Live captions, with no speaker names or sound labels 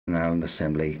Ireland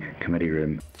Assembly Committee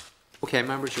Room. Okay,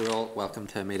 members, you're all welcome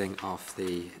to a meeting of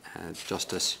the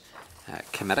Justice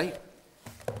Committee.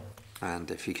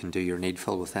 And if you can do your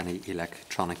needful with any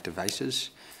electronic devices,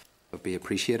 it would be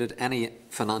appreciated. Any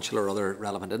financial or other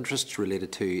relevant interests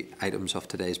related to items of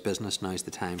today's business, now is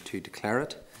the time to declare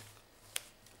it.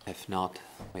 If not,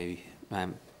 we,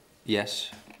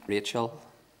 yes, Rachel.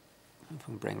 If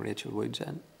we can bring Rachel Woods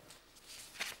in.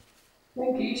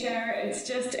 Thank you, Chair. It's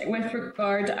just with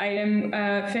regard to item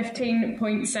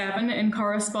 15.7 in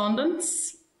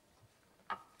correspondence.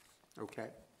 Okay,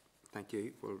 thank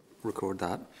you. We'll record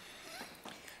that.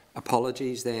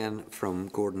 Apologies then from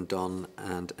Gordon Dunn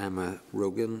and Emma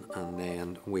Rogan, and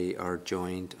then we are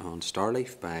joined on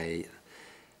Starleaf by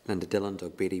Linda Dillon,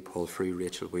 Doug Beattie, Paul Frew,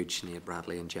 Rachel Wood, Sinead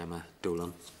Bradley and Gemma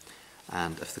Dolan.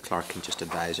 And if the clerk can just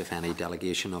advise of any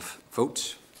delegation of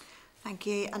votes. Thank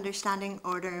you. Under Standing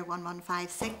Order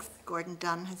 1156, Gordon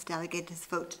Dunn has delegated his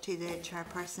vote to the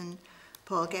Chairperson,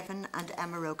 Paul Given, and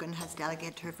Emma Rogan has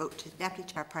delegated her vote to the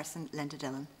Deputy Chairperson, Linda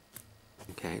Dillon.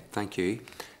 Okay, thank you.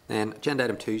 Then agenda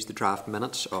item 2 is the draft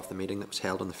minutes of the meeting that was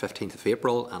held on the 15th of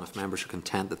April, and if members are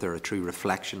content that they're a true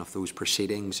reflection of those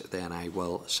proceedings, then I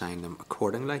will sign them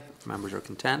accordingly. If members are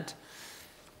content.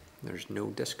 There's no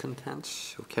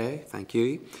discontents. Okay, thank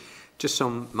you. Just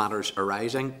some matters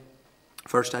arising.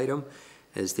 First item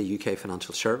is the UK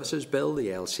Financial Services Bill, the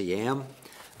LCM.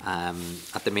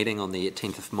 At the meeting on the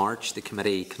 18th of March, the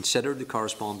committee considered the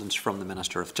correspondence from the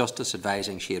Minister of Justice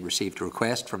advising she had received a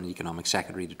request from the Economic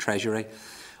Secretary to Treasury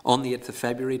on the 8th of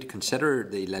February to consider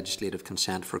the legislative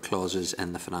consent for clauses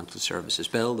in the Financial Services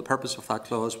Bill. The purpose of that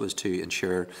clause was to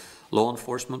ensure law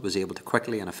enforcement was able to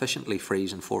quickly and efficiently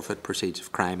freeze and forfeit proceeds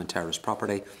of crime and terrorist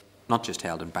property, not just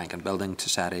held in bank and building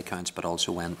society accounts, but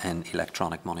also in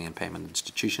electronic money and payment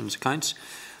institutions accounts.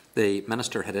 The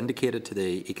Minister had indicated to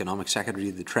the Economic Secretary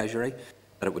of the Treasury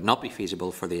that it would not be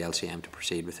feasible for the LCM to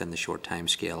proceed within the short time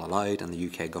scale allowed, and the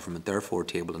UK Government therefore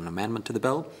tabled an amendment to the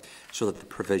bill so that the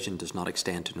provision does not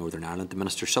extend to Northern Ireland. The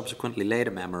Minister subsequently laid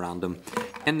a memorandum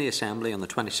in the Assembly on the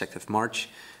 26th of March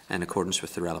in accordance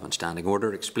with the relevant standing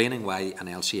order, explaining why an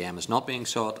LCM is not being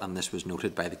sought, and this was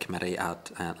noted by the committee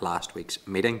at last week's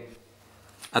meeting.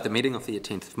 At the meeting of the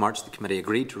 18th of March, the committee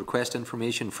agreed to request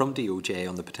information from DOJ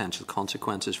on the potential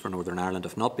consequences for Northern Ireland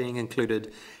of not being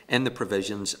included in the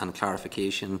provisions and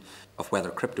clarification of whether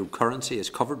cryptocurrency is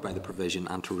covered by the provision,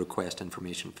 and to request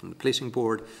information from the Policing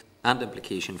Board and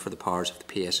implication for the powers of the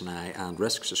PSNI and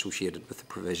risks associated with the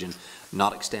provision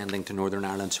not extending to Northern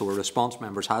Ireland. So a response,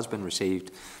 members, has been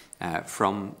received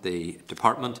from the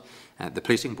Department. The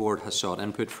Policing Board has sought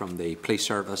input from the Police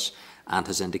Service and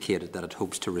has indicated that it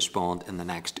hopes to respond in the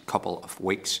next couple of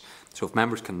weeks. So if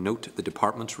members can note the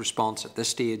Department's response at this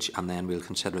stage, and then we'll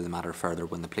consider the matter further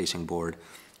when the Policing Board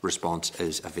response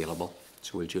is available.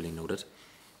 So we'll duly note it.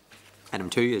 Item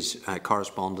 2 is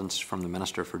correspondence from the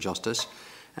Minister for Justice,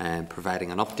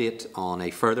 providing an update on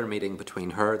a further meeting between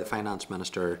her, the Finance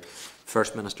Minister,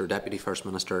 First Minister, Deputy First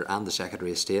Minister and the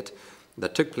Secretary of State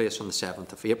that took place on the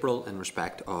 7th of April in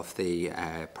respect of the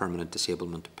Permanent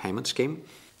Disablement Payment Scheme.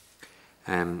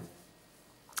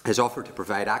 His offer to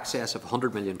provide access of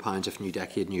 £100 million of New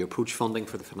Decade New Approach funding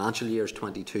for the financial years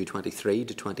 22-23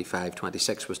 to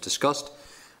 25-26 was discussed,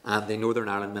 and the Northern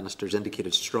Ireland ministers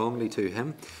indicated strongly to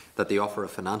him that the offer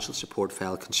of financial support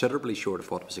fell considerably short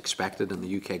of what was expected, and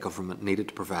the UK Government needed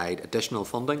to provide additional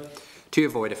funding to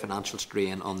avoid a financial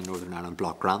strain on the Northern Ireland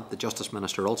Block Grant. The Justice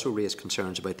Minister also raised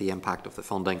concerns about the impact of the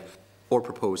funding or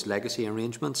proposed legacy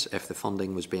arrangements if the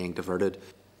funding was being diverted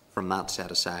from that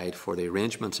set aside for the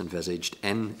arrangements envisaged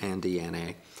in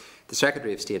NDNA. The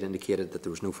Secretary of State indicated that there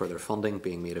was no further funding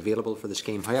being made available for the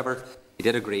scheme. However, he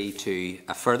did agree to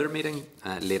a further meeting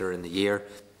later in the year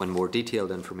when more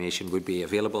detailed information would be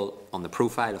available on the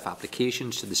profile of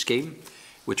applications to the scheme,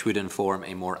 which would inform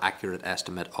a more accurate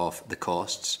estimate of the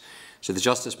costs. So the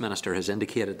Justice Minister has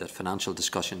indicated that financial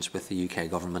discussions with the UK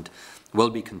Government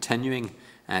will be continuing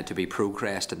to be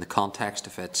progressed in the context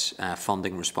of its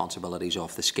funding responsibilities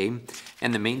of the scheme.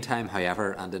 In the meantime,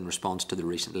 however, and in response to the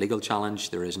recent legal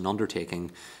challenge, there is an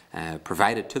undertaking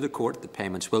provided to the court that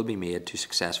payments will be made to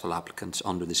successful applicants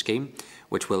under the scheme,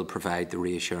 which will provide the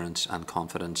reassurance and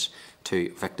confidence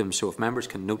to victims. So if members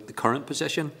can note the current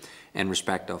position in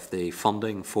respect of the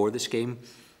funding for the scheme,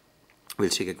 we'll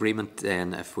seek agreement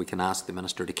then if we can ask the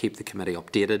Minister to keep the committee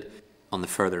updated on the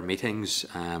further meetings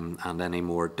and any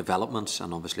more developments,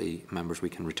 and obviously, members, we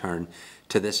can return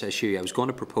to this issue. I was going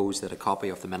to propose that a copy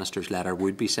of the Minister's letter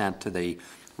would be sent to the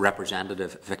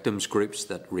representative victims groups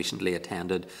that recently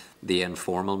attended the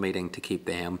informal meeting to keep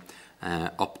them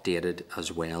updated as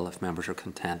well, if members are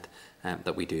content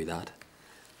that we do that.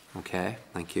 Okay,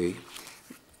 thank you.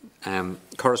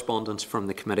 Correspondence from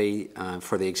the committee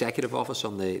for the Executive Office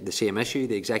on the same issue.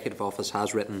 The Executive Office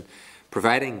has written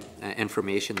providing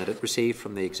information that it received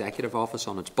from the Executive Office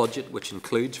on its budget, which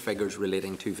includes figures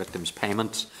relating to victims'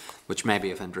 payments, which may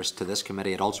be of interest to this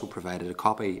committee. It also provided a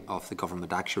copy of the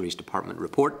Government Actuaries Department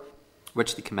report,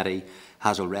 which the committee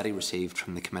has already received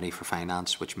from the Committee for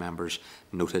Finance, which members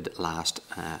noted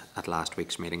at last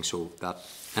week's meeting. So that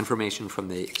information from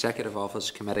the Executive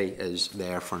Office Committee is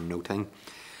there for noting.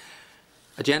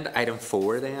 Agenda item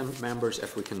 4 then, members,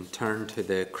 if we can turn to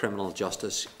the Criminal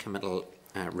Justice Committal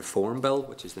Reform Bill,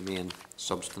 which is the main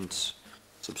substantive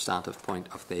point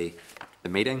of the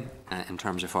meeting in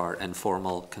terms of our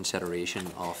informal consideration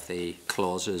of the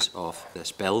clauses of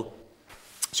this bill.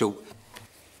 So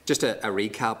just a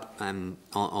recap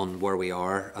on where we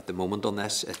are at the moment on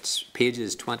this. It's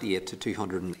pages 28 to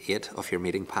 208 of your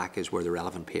meeting pack is where the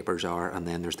relevant papers are, and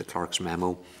then there's the clerk's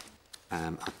memo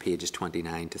at pages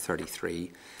 29 to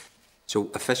 33.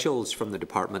 So officials from the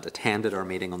department attended our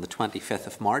meeting on the 25th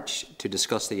of March to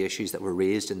discuss the issues that were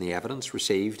raised in the evidence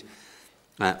received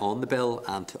on the bill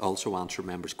and to also answer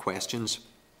members' questions.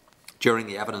 During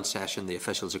the evidence session, the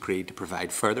officials agreed to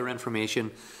provide further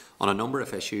information on a number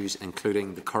of issues,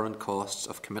 including the current costs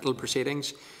of committal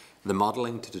proceedings, the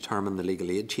modelling to determine the legal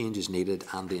aid changes needed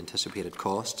and the anticipated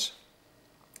costs,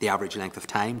 the average length of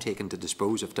time taken to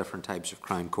dispose of different types of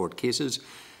Crown Court cases,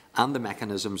 and the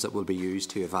mechanisms that will be used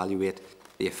to evaluate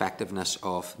the effectiveness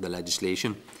of the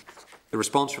legislation. The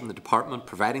response from the department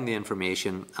providing the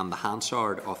information and the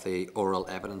Hansard of the oral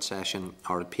evidence session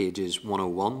are at pages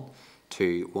 101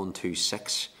 to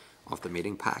 126 of the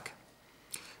meeting pack.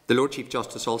 The Lord Chief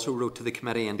Justice also wrote to the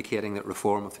committee indicating that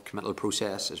reform of the committal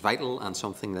process is vital and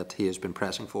something that he has been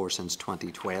pressing for since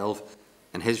 2012.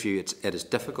 In his view, it is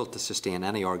difficult to sustain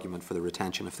any argument for the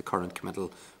retention of the current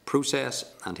committal process,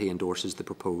 and he endorses the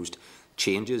proposed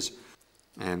changes.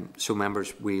 So,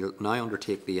 members, we'll now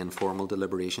undertake the informal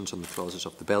deliberations on the clauses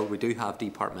of the bill. We do have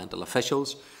departmental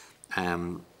officials,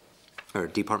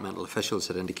 departmental officials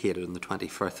had indicated on the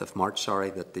 25th of March,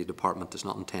 that the department does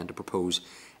not intend to propose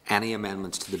any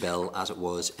amendments to the bill as it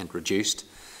was introduced.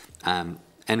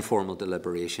 Informal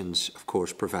deliberations, of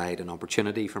course, provide an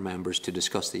opportunity for members to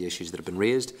discuss the issues that have been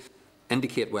raised,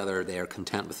 indicate whether they are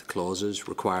content with the clauses,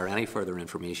 require any further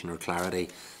information or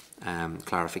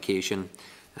clarification,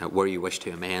 where you wish to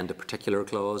amend a particular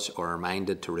clause or are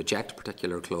minded to reject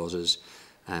particular clauses.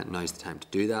 Now is the time to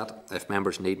do that. If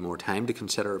members need more time to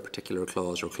consider a particular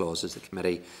clause or clauses, the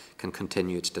committee can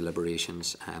continue its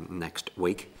deliberations next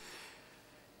week.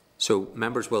 So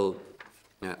members will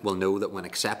know that when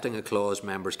accepting a clause,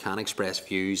 members can express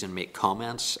views and make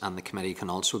comments, and the committee can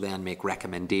also then make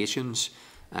recommendations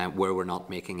where we're not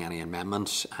making any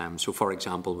amendments. So, for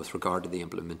example, with regard to the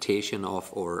implementation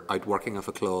of or outworking of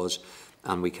a clause,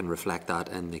 and we can reflect that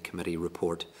in the committee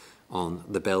report on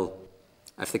the bill.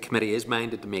 If the committee is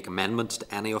minded to make amendments to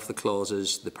any of the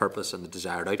clauses, the purpose and the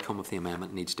desired outcome of the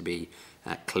amendment needs to be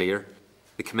clear.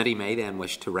 The committee may then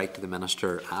wish to write to the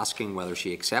Minister asking whether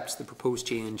she accepts the proposed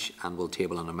change and will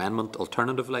table an amendment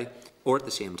alternatively, or at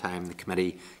the same time the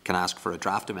committee can ask for a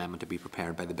draft amendment to be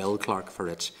prepared by the Bill Clerk for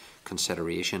its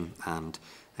consideration, and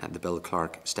the Bill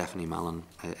Clerk, Stephanie Mallon,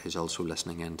 is also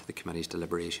listening in to the committee's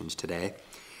deliberations today.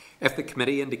 If the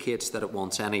committee indicates that it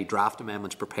wants any draft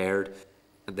amendments prepared,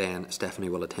 then Stephanie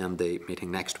will attend the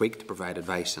meeting next week to provide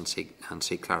advice and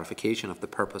seek clarification of the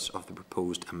purpose of the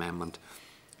proposed amendment,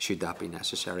 should that be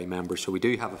necessary, members. So we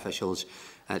do have officials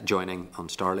joining on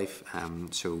Starleaf,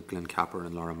 so Glenn Capper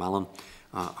and Laura Mallon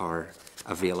are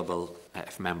available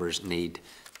if members need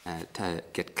to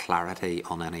get clarity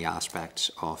on any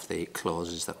aspects of the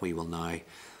clauses that we will now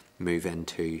move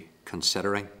into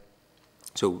considering.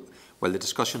 So while the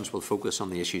discussions will focus on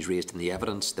the issues raised in the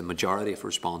evidence, the majority of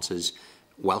responses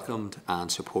welcomed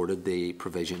and supported the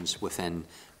provisions within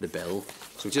the bill.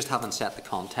 So just having set the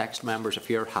context, members,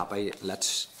 if you're happy,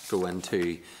 let's go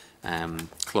into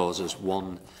clauses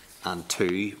 1 and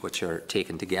 2, which are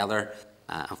taken together.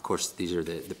 Of course, these are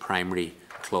the primary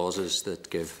clauses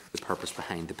that give the purpose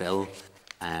behind the bill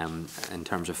in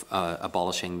terms of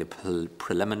abolishing the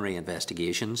preliminary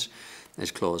investigations. Is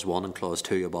Clause 1, and Clause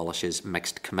 2 abolishes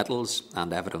mixed committals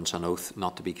and evidence on oath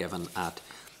not to be given at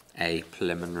a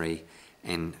preliminary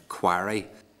inquiry.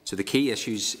 So the key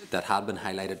issues that had been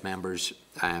highlighted, members,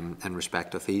 in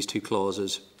respect of these two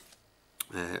clauses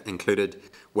included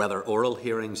whether oral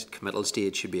hearings at committal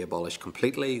stage should be abolished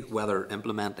completely, whether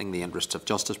implementing the interests of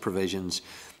justice provisions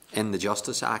in the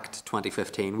Justice Act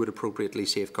 2015 would appropriately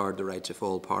safeguard the rights of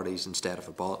all parties instead of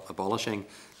abolishing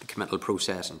the committal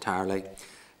process entirely,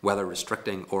 whether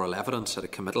restricting oral evidence at a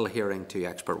committal hearing to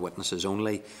expert witnesses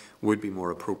only would be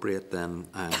more appropriate than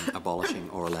abolishing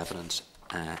oral evidence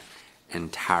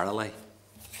entirely.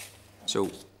 So,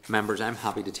 members, I'm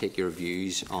happy to take your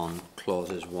views on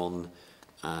clauses 1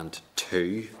 and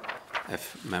 2,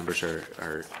 if members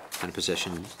are in a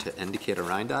position to indicate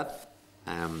around that.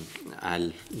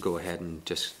 I'll go ahead and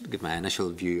just give my initial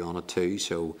view on it too.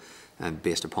 So,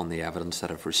 based upon the evidence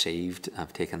that I've received,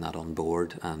 I've taken that on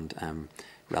board, and I'm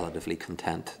relatively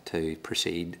content to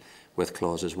proceed with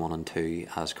clauses 1 and 2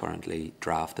 as currently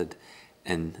drafted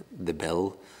in the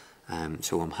bill.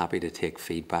 So I'm happy to take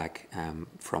feedback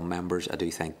from members. I do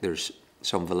think there's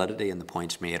some validity in the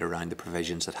points made around the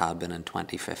provisions that had been in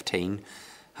 2015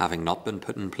 having not been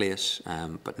put in place,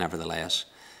 but nevertheless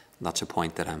that's a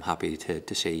point that I'm happy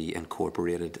to see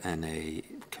incorporated in a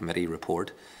committee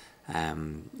report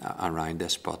around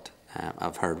this. But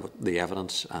I've heard the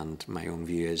evidence, and my own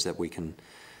view is that we can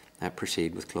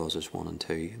proceed with clauses 1 and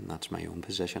 2, and that's my own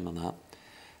position on that.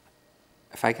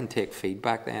 If I can take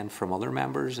feedback then from other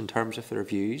members in terms of their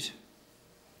views,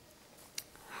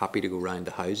 happy to go round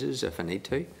the houses if I need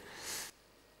to.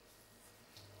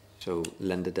 So,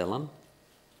 Linda Dillon.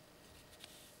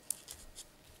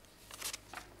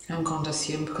 I'm going to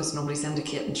assume, because nobody's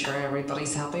indicating, sure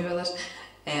everybody's happy with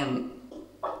it.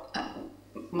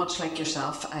 Much like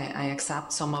yourself, I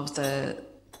accept some of the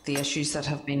issues that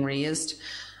have been raised,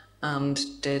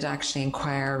 and did actually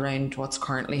inquire around what's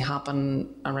currently happening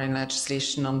around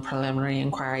legislation on preliminary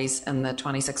inquiries in the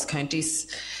 26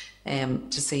 counties, to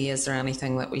see is there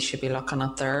anything that we should be looking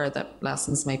at there, that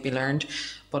lessons might be learned.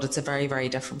 But it's a very, very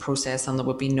different process, and there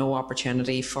would be no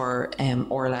opportunity for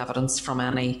oral evidence from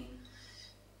any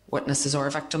witnesses or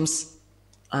victims.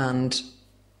 And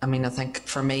I mean, I think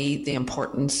for me the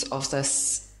importance of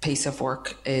this piece of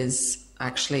work is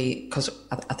actually, because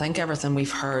I think everything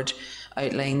we've heard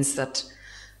outlines that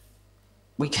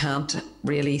we can't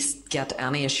really get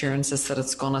any assurances that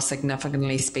it's going to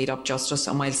significantly speed up justice.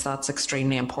 And whilst that's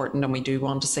extremely important, and we do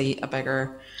want to see a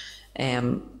bigger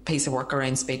piece of work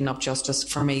around speeding up justice,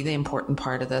 for me the important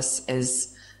part of this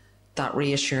is that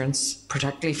reassurance,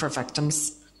 particularly for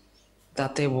victims,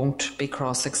 that they won't be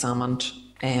cross-examined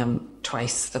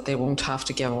twice, that they won't have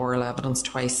to give oral evidence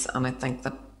twice. And I think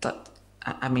that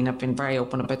I mean, I've been very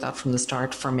open about that from the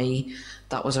start. For me,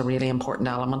 that was a really important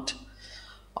element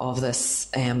of this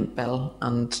bill,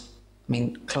 and I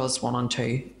mean, clause 1 and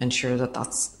 2 ensure that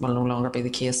that's will no longer be the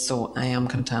case. So I am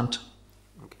content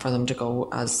for them to go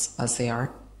as they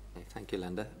are. Thank you,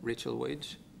 Linda. Rachel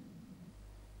Woods?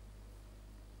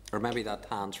 Or maybe that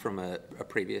hand's from a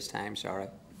previous time, sorry.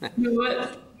 No,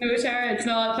 Chair, it's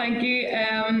not. Thank you.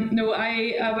 No,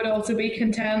 I would also be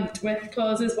content with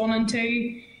clauses 1 and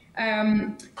 2.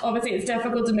 Obviously, it's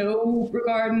difficult to know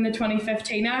regarding the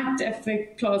 2015 Act if the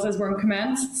clauses weren't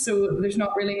commenced, so there's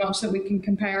not really much that we can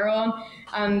compare on.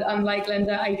 And like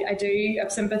Linda, I do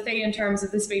have sympathy in terms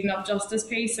of the speeding up justice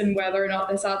piece and whether or not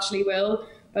this actually will.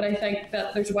 But I think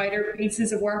that there's wider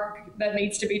pieces of work that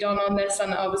needs to be done on this,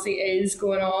 and obviously is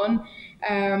going on.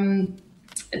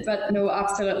 But no,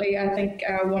 absolutely, I think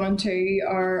 1 and 2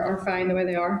 are fine the way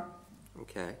they are.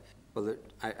 Okay. Well,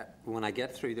 when I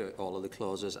get through all of the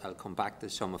clauses, I'll come back to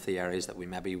some of the areas that we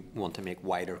maybe want to make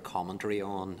wider commentary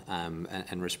on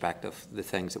in respect of the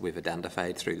things that we've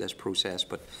identified through this process.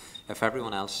 But if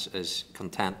everyone else is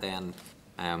content then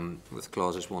with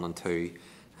clauses 1 and 2,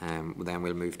 then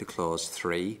we'll move to clause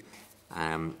 3.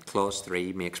 Clause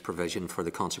 3 makes provision for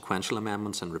the consequential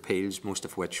amendments and repeals, most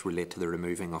of which relate to the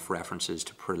removing of references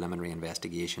to preliminary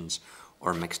investigations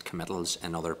or mixed committals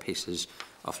in other pieces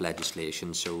of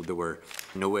legislation. So there were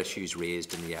no issues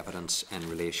raised in the evidence in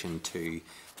relation to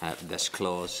this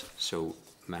clause. So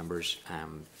members,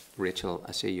 Rachel,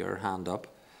 I see your hand up.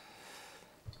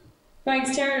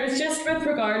 Thanks, Chair. It was just with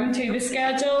regard to the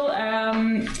schedule.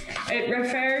 It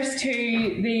refers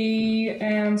to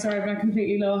the, sorry, I've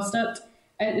completely lost it.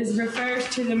 It refers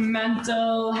to the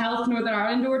Mental Health Northern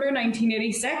Ireland Order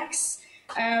 1986.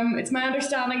 It's my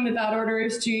understanding that that order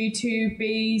is due to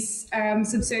be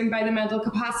subsumed by the Mental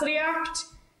Capacity Act.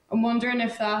 I'm wondering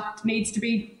if that needs to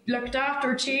be looked at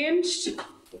or changed.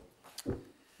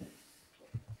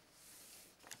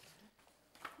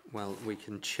 Well, we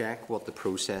can check what the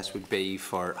process would be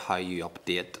for how you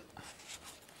update.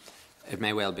 It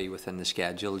may well be within the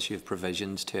schedules. You have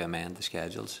provisions to amend the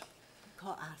schedules.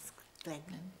 I'll ask Glenn.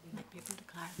 You might be able to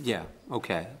clarify. Yeah,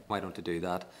 okay. Why don't you do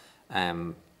that?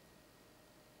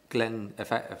 Glenn,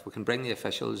 if we can bring the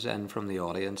officials in from the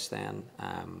audience then,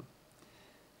 and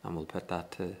we'll put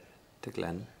that to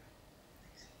Glenn.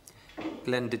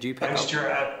 Glenn, did you pick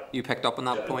up? You picked up on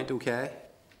that point, okay?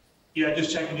 Yeah,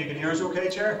 just checking you can hear us okay,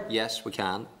 Chair? Yes, we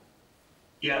can.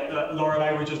 Yeah, Laura and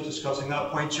I were just discussing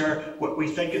that point, Chair. We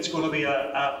think it's going to be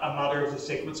a matter of the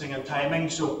sequencing and timing,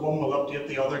 so one will update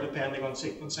the other depending on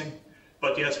sequencing.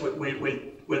 But yes,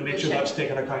 we'll make sure that's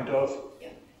taken account of. Yeah.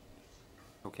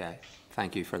 Okay,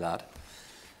 thank you for that.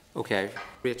 Okay,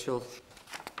 Rachel,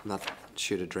 that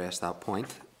should address that point.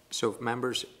 So if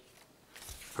members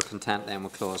are content then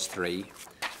with clause 3,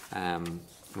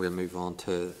 we'll move on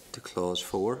to clause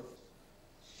 4.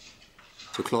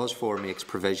 So clause 4 makes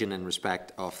provision in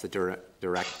respect of the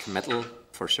direct committal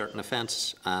for certain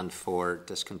offence and for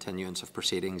discontinuance of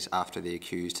proceedings after the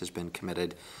accused has been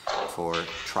committed for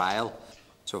trial.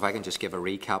 So if I can just give a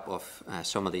recap of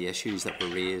some of the issues that were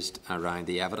raised around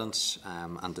the evidence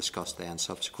and discussed then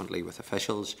subsequently with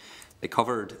officials. They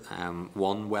covered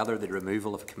 1, whether the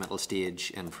removal of a committal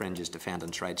stage infringes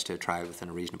defendants' rights to a trial within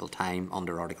a reasonable time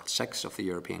under Article 6 of the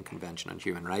European Convention on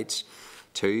Human Rights.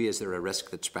 2, is there a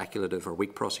risk that speculative or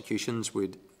weak prosecutions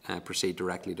would proceed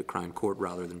directly to Crown Court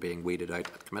rather than being weeded out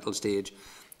at committal stage?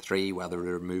 3, whether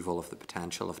the removal of the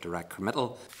potential of direct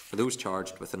committal for those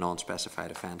charged with a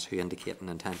non-specified offence who indicate an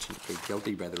intention to plead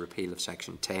guilty by the repeal of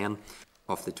Section 10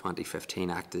 of the 2015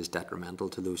 Act is detrimental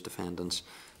to those defendants.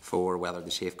 4, whether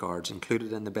the safeguards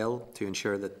included in the bill to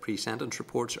ensure that pre-sentence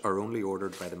reports are only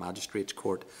ordered by the Magistrates'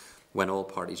 Court when all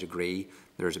parties agree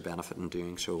there is a benefit in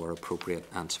doing so are appropriate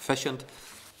and sufficient.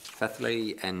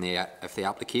 5thly, if the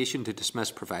application to dismiss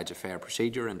provides a fair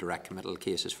procedure in direct committal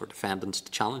cases for defendants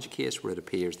to challenge a case where it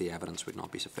appears the evidence would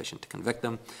not be sufficient to convict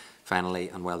them. Finally,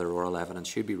 and whether oral evidence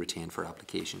should be retained for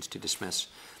applications to dismiss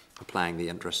applying the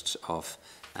interests of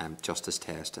justice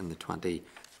test in the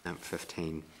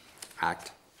 2015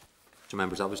 Act. So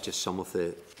members, that was just some of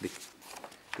the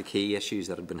key issues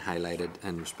that have been highlighted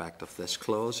in respect of this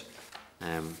clause.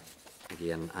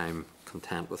 Again, I'm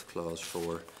content with clause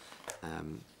 4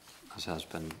 as has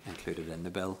been included in the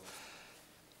bill.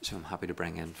 So I'm happy to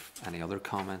bring in any other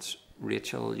comments.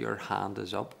 Rachel, your hand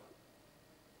is up.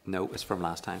 No, it's from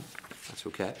last time. That's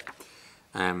okay.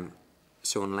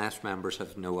 So unless members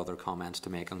have no other comments to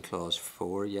make on clause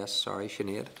 4, yes, sorry,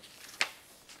 Sinead.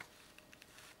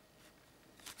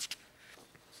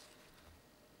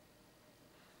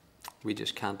 We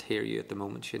just can't hear you at the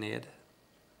moment, Sinead.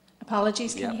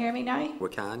 Apologies, can you hear me now? We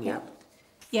can, yeah.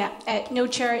 Yeah, no,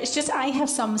 Chair, it's just I have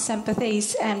some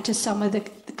sympathies to some of the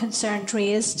concerns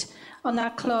raised on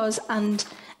that clause, and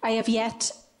I have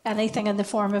yet anything in the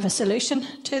form of a solution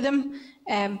to them.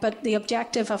 But the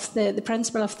objective of the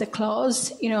principle of the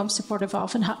clause, you know, I'm supportive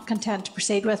of and content to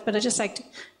proceed with, but I'd just like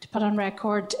to put on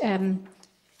record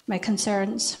my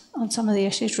concerns on some of the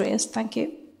issues raised. Thank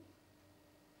you.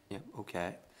 Yeah,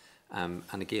 okay. And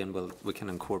again, we can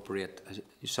incorporate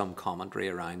some commentary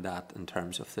around that in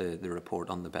terms of the report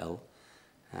on the bill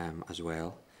as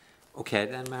well. Okay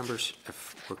then, members,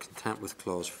 if we're content with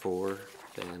clause 4,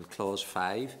 then clause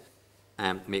 5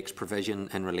 makes provision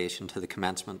in relation to the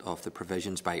commencement of the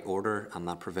provisions by order, and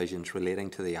that provisions relating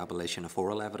to the abolition of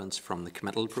oral evidence from the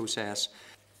committal process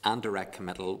and direct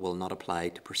committal will not apply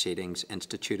to proceedings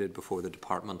instituted before the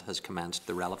Department has commenced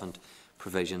the relevant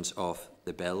provisions of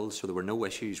the bill. So there were no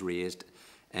issues raised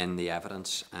in the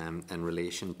evidence in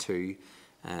relation to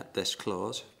this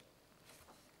clause.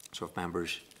 So if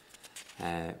members,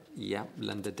 yeah,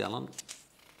 Linda Dillon.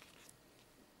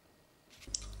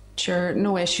 Sure,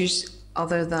 no issues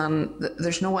other than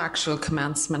there's no actual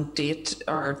commencement date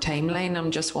or timeline. I'm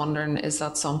just wondering, is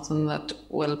that something that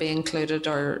will be included,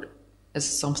 or is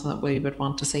it something that we would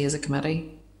want to see as a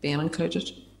committee being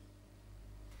included?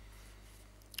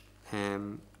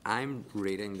 I'm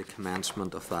reading the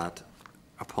commencement of that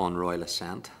upon royal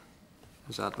assent.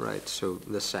 Is that right? So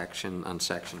this section and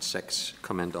section 6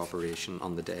 come into operation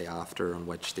on the day after on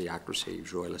which the Act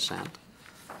receives royal assent.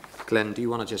 Glenn, do you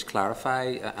want to just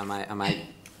clarify? Am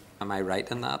I right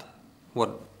in that?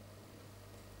 What?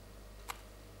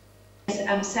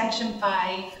 Section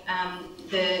 5,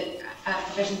 the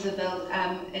provisions of the bill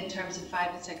in terms of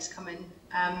 5 and 6 come in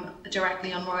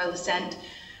directly on royal assent.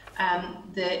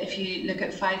 If you look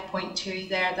at 5.2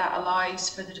 there, that allows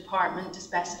for the department to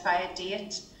specify a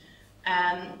date,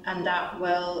 and that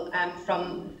will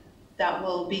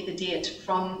be the date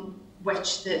from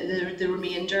which the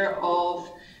remainder of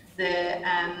the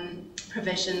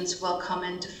provisions will come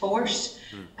into force.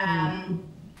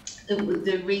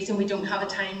 The reason we don't have a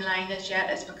timeline as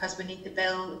yet is because we need the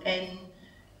bill in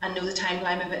and know the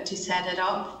timeline of it to set it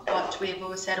up, but we've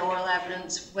always said oral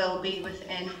evidence will be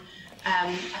within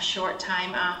a short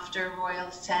time after royal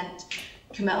assent.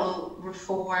 Committal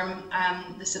reform,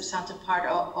 the substantive part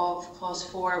of clause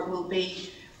 4 will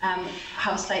be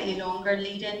have a slightly longer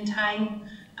lead-in time,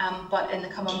 but in the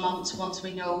coming months, once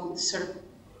we know sort of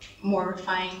more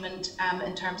refinement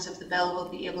in terms of the bill, we'll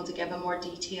be able to give a more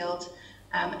detailed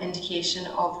indication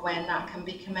of when that can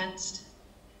be commenced.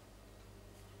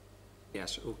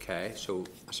 Yes, okay. So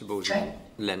I suppose, Okay.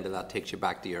 Linda, that takes you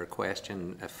back to your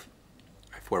question, if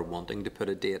we're wanting to put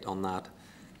a date on that.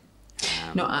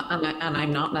 No, and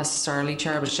I'm not necessarily,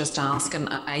 Chair, I was just asking.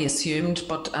 I assumed,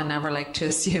 but I never like to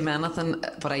assume anything,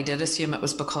 but I did assume it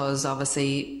was because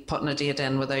obviously putting a date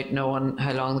in without knowing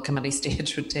how long the committee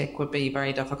stage would take would be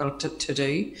very difficult to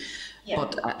do. Yeah.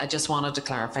 But I just wanted to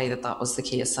clarify that that was the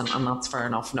case, and that's fair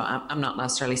enough. No, I'm not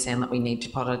necessarily saying that we need to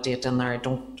put a date in there.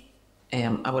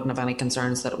 I wouldn't have any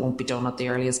concerns that it won't be done at the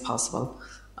earliest possible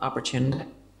opportunity.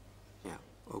 Yeah,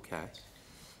 okay.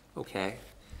 Okay.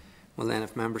 Well then,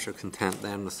 if members are content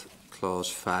then with Clause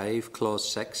 5, Clause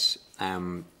 6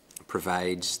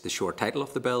 provides the short title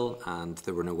of the bill, and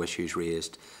there were no issues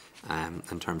raised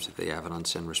in terms of the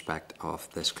evidence in respect of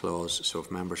this clause. So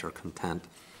if members are content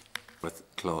with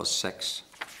Clause 6.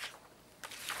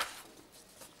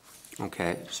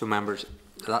 Okay, so members,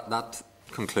 that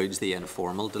concludes the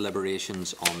informal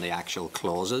deliberations on the actual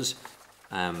clauses,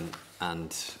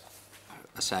 and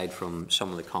aside from some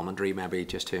of the commentary, maybe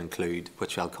just to include,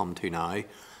 which I'll come to now,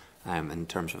 in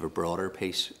terms of a broader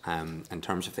piece, in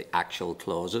terms of the actual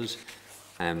clauses,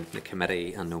 the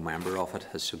committee and no member of it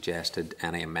has suggested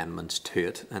any amendments to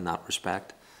it in that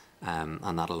respect,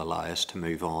 and that'll allow us to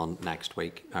move on next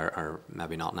week, or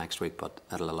maybe not next week, but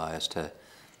it'll allow us to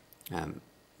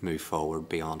move forward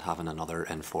beyond having another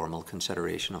informal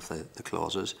consideration of the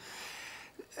clauses.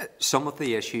 Some of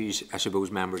the issues, I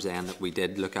suppose, members, then, that we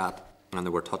did look at and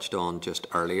that were touched on just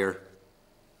earlier,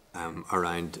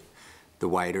 around the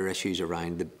wider issues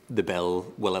around the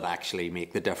bill. Will it actually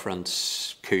make the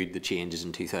difference? Could the changes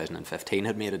in 2015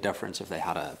 have made a difference if they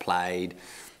had applied?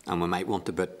 And we might want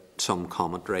to put some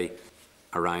commentary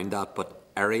around that. But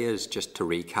areas, just to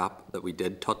recap, that we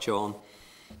did touch on,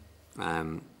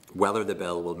 whether the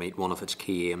bill will meet one of its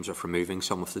key aims of removing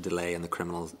some of the delay in the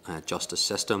criminal justice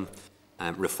system.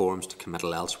 Reforms to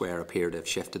committal elsewhere appear to have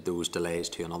shifted those delays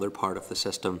to another part of the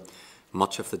system.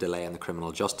 Much of the delay in the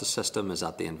criminal justice system is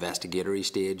at the investigatory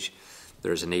stage.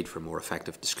 There is a need for more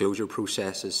effective disclosure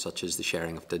processes, such as the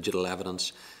sharing of digital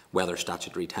evidence. Whether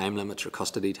statutory time limits or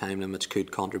custody time limits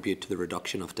could contribute to the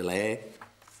reduction of delay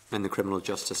in the criminal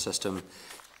justice system.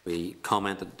 We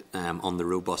commented on the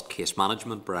robust case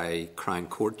management by Crown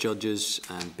Court judges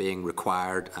being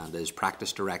required, and is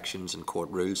practice directions and court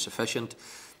rules sufficient,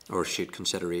 or should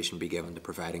consideration be given to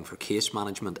providing for case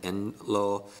management in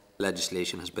law?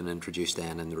 Legislation has been introduced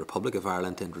then in the Republic of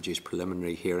Ireland to introduce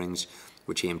preliminary hearings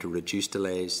which aim to reduce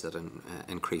delays that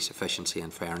increase efficiency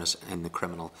and fairness in the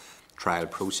criminal trial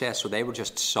process. So they were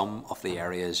just some of the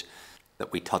areas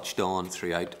that we touched on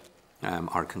throughout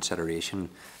our consideration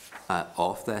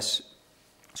of this.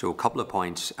 So a couple of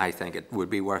points I think it would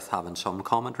be worth having some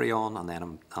commentary on, and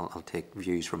then I'll take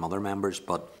views from other members.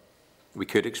 But we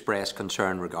could express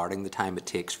concern regarding the time it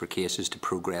takes for cases to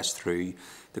progress through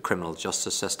the criminal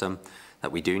justice system,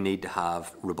 that we do need to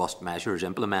have robust measures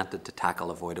implemented to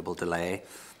tackle avoidable delay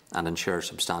and ensure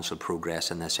substantial progress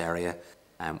in this area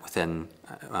within,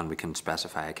 and we can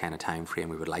specify a kind of time frame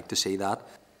we would like to see that.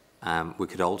 We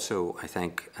could also, I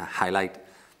think, highlight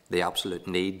the absolute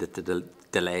need that the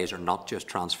delays are not just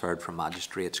transferred from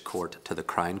Magistrates Court to the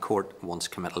Crown Court once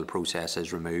committal process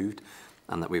is removed,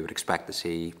 and that we would expect to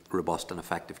see robust and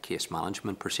effective case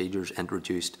management procedures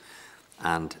introduced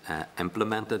and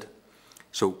implemented.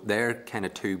 So they're kind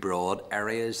of two broad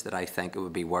areas that I think it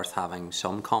would be worth having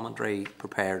some commentary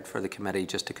prepared for the committee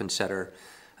just to consider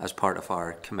as part of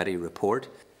our committee report.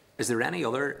 Is there any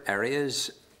other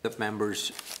areas that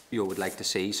members would like to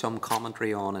see some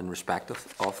commentary on in respect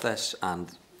of this,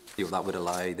 and that would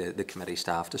allow the committee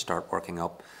staff to start working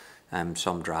up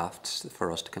some drafts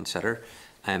for us to consider?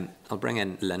 I'll bring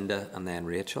in Linda and then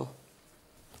Rachel.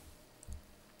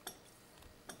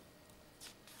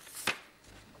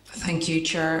 Thank you,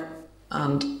 Chair.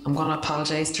 And I'm going to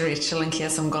apologise to Rachel in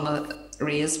case I'm going to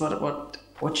raise what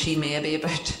she may be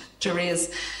about to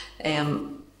raise.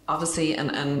 Obviously,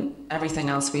 and everything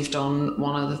else we've done,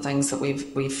 one of the things that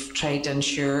we've tried to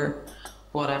ensure,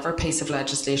 whatever piece of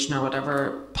legislation or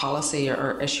whatever policy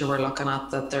or issue we're looking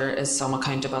at, that there is some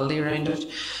accountability around it.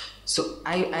 So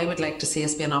I would like to see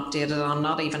us being updated. I'm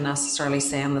not even necessarily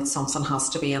saying that something has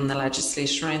to be in the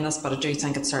legislation around this, but I do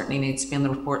think it certainly needs to be in the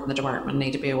report, and the department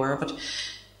need to be aware of it.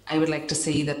 I would like to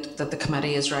see that the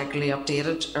committee is regularly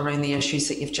updated around the issues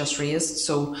that you've just raised.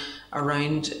 So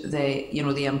around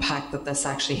the impact that this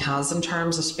actually has in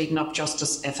terms of speeding up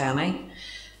justice, if any,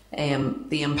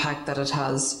 the impact that it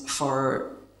has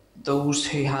for those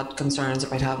who had concerns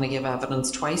about having to give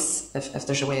evidence twice, if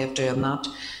there's a way of doing that,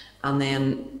 and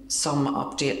then some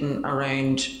updating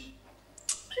around,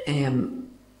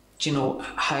 you know,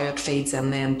 how it feeds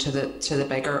in then to the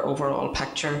bigger overall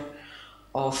picture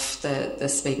of the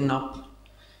speeding up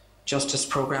justice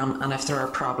programme, and if there are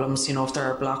problems, you know, if there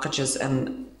are blockages,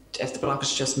 and if the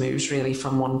blockage just moves really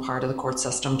from one part of the court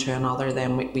system to another,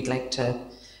 then we'd like to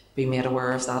be made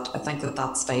aware of that. I think that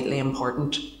that's vitally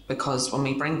important, because when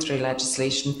we bring through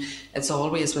legislation, it's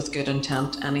always with good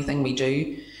intent. Anything we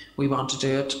do, we want to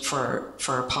do it for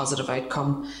a positive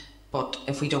outcome. But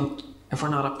if we're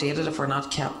not updated, if we're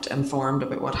not kept informed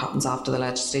about what happens after the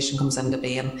legislation comes into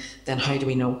being, then how do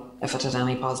we know if it had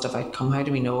any positive outcome? How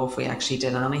do we know if we actually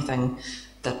did anything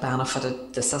that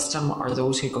benefited the system or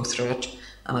those who go through it?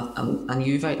 And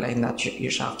you've outlined that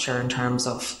yourself, Chair, in terms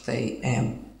of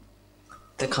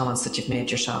the comments that you've made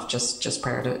yourself just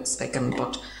prior to speaking.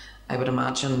 But I would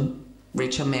imagine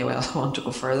Rachel may well want to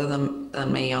go further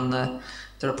than me on the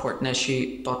reporting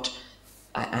issue, but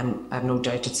I have no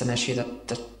doubt it's an issue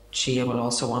that she will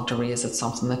also want to raise. It's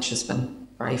something that she's been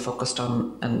very focused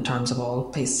on in terms of all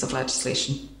pieces of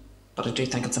legislation. But I do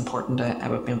think it's important. I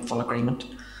would be in full agreement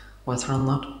with her on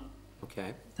that.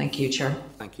 Okay. Thank you, Chair.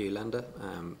 Thank you, Linda.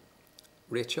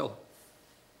 Rachel?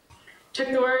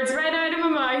 Took the words right out of my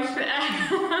mouth.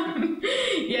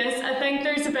 Yes, I think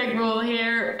there's a big role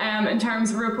here in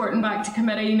terms of reporting back to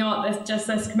committee, not just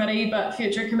this committee, but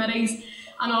future committees.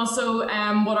 And also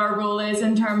what our role is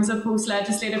in terms of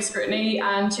post-legislative scrutiny.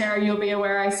 And Chair, you'll be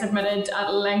aware I submitted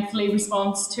a lengthy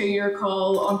response to your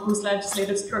call on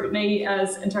post-legislative scrutiny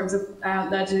as in terms of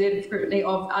legislative scrutiny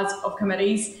of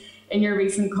committees in your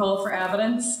recent call for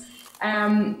evidence.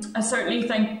 I certainly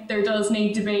think there does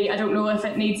need to be, I don't know if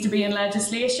it needs to be in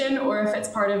legislation or if it's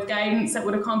part of guidance that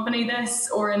would accompany this,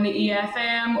 or in the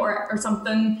EFM or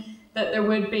something, that there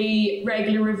would be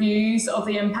regular reviews of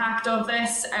the impact of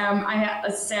this. As I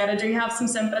said, I do have some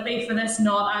sympathy for this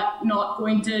not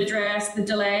going to address the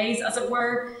delays, as it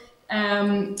were,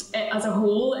 as a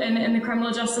whole in the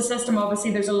criminal justice system.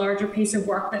 Obviously, there's a larger piece of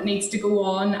work that needs to go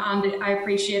on, and I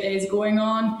appreciate it is going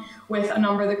on with a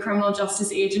number of the criminal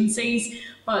justice agencies.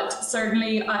 But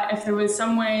certainly, if there was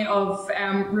some way of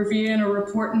reviewing or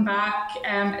reporting back,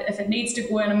 if it needs to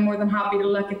go in, I'm more than happy to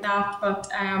look at that.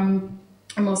 But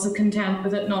I'm also content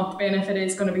with it not being, if it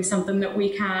is going to be something that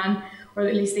we can, or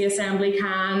at least the Assembly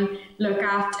can, look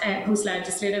at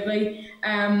post-legislatively.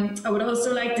 I would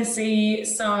also like to see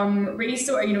some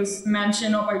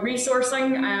mention about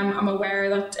resourcing. I'm aware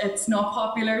that it's not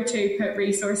popular to put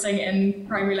resourcing in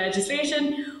primary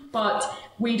legislation, but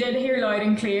we did hear loud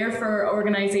and clear for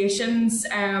organisations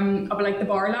like the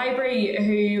Bar Library,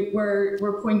 who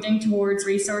were pointing towards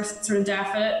resource sort of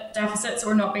deficits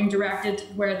or not being directed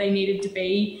where they needed to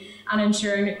be, and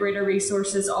ensuring that greater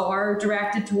resources are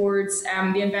directed towards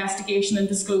the investigation and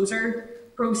disclosure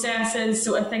processes.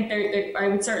 So I think I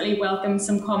would certainly welcome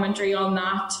some commentary on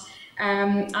that.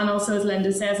 And also, as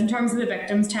Linda says, in terms of the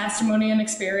victim's testimony and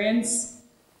experience,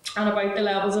 and about the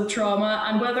levels of trauma,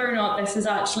 and whether or not this is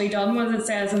actually done, what it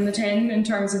says in the tin, in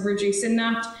terms of reducing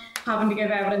that, having to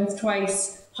give evidence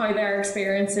twice, how their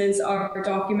experiences are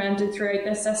documented throughout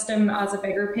this system as a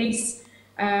bigger piece.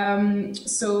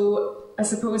 So I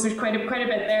suppose there's quite a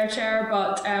bit there, Chair,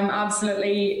 but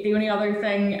absolutely the only other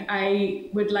thing I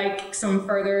would like some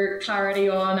further clarity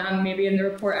on, and maybe in the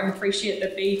report, I appreciate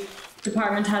that the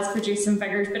department has produced some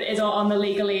figures, but is on the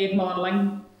legal aid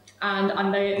modelling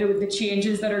and the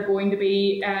changes that are going to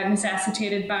be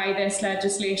necessitated by this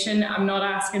legislation. I'm not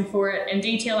asking for it in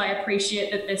detail. I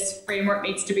appreciate that this framework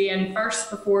needs to be in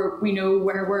first before we know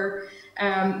where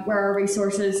our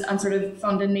resources and sort of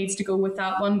funding needs to go with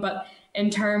that one. But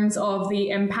in terms of the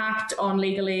impact on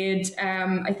legal aid,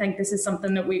 I think this is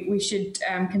something that we should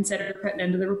consider putting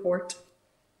into the report.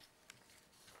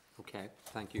 Okay,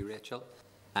 thank you, Rachel.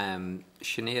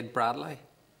 Sinead Bradley.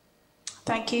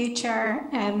 Thank you, Chair.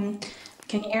 Can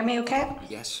you hear me okay?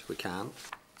 Yes, we can.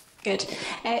 Good.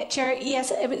 Chair,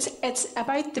 yes, it's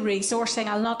about the resourcing.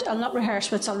 I'll not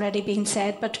rehearse what's already been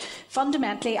said, but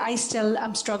fundamentally I still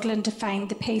am struggling to find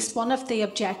the piece. One of the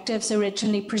objectives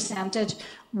originally presented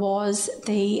was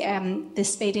the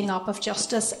speeding up of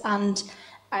justice, and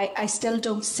I still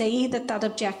don't see that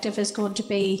objective is going to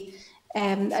be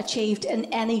achieved in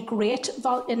any great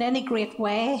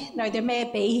way. Now, there may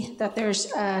be that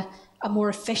there's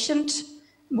more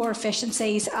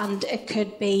efficiencies, and it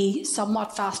could be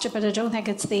somewhat faster, but I don't think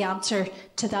it's the answer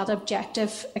to that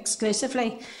objective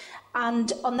exclusively.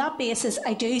 And on that basis,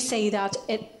 I do see that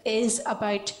it is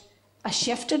about a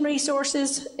shift in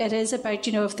resources. It is about,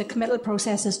 if the committal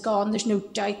process is gone, there's no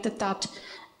doubt that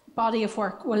body of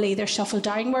work will either shuffle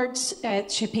downwards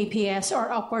to PPS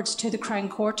or upwards to the Crown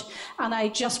Court. And I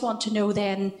just want to know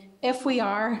then, if we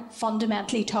are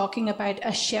fundamentally talking about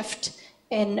a shift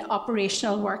in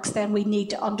operational works, then we need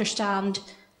to understand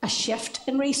a shift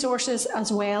in resources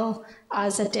as well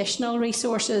as additional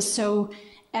resources. So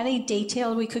any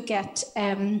detail we could get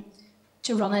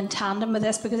to run in tandem with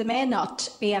this, because it may not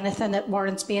be anything that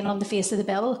warrants being on the face of the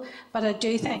bill, but I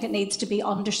do think it needs to be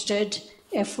understood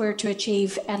if we're to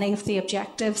achieve any of the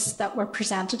objectives that were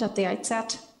presented at the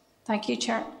outset. Thank you,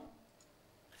 Chair.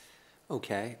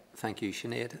 Okay, thank you,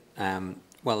 Sinead.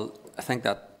 Well, I think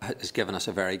that has given us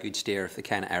a very good steer of the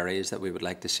kind of areas that we would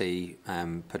like to see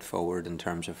put forward in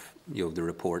terms of the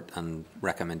report and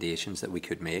recommendations that we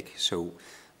could make. So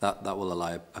that will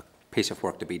allow a piece of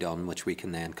work to be done, which we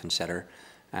can then consider,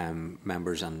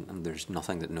 members. And there's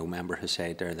nothing that no member has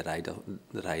said there that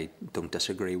I don't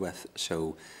disagree with.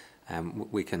 So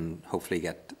we can hopefully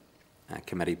get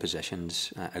committee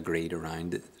positions agreed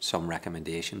around some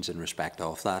recommendations in respect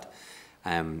of that.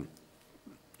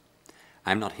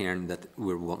 I'm not hearing that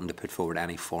we're wanting to put forward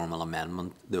any formal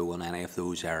amendment, though, on any of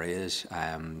those areas,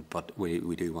 but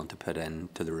we do want to put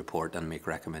into the report and make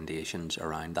recommendations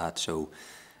around that. So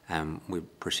we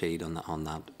proceed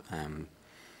on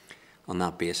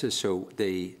that basis. So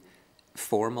the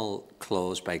formal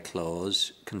clause by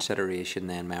clause consideration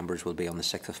then, members, will be on the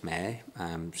 6th of May.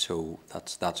 So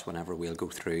that's whenever we'll go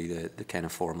through the kind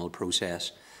of formal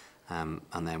process, and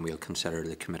then we'll consider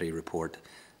the committee report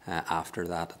after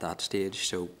that, at that stage.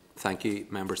 So thank you,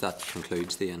 members. That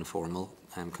concludes the informal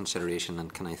consideration,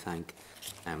 and can I thank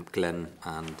Glyn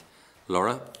and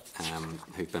Laura,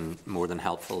 who've been more than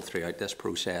helpful throughout this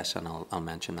process, and I'll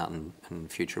mention that in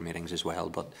future meetings as well.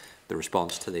 But the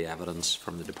response to the evidence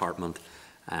from the department,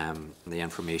 the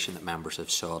information that members have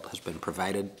sought, has been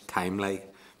provided timely,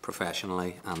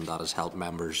 professionally, and that has helped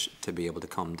members to be able to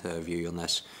come to a view on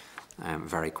this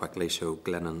very quickly. So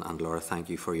Glyn and Laura, thank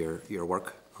you for your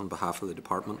work on behalf of the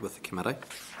department with the committee.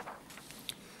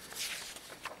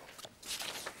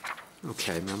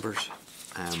 Okay, members.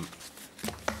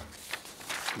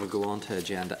 We'll go on to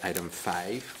agenda item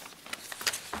 5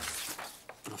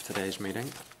 of today's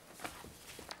meeting.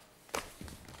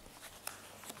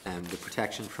 The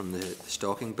protection from the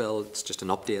Stalking Bill. It's just an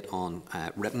update on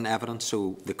written evidence.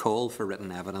 So the call for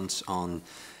written evidence on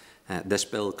this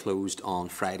bill closed on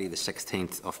Friday the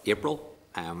 16th of April.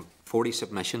 40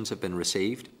 submissions have been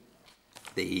received.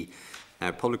 The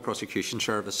Public Prosecution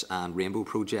Service and Rainbow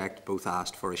Project both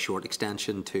asked for a short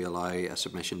extension to allow a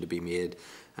submission to be made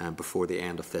before the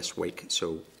end of this week.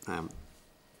 So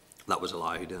that was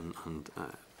allowed, and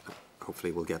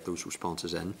hopefully we'll get those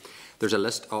responses in. There's a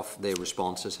list of the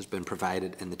responses has been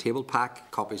provided in the table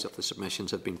pack. Copies of the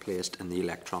submissions have been placed in the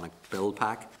electronic bill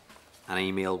pack. An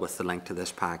email with the link to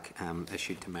this pack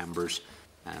issued to members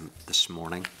this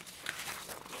morning.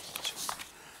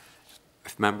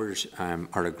 If members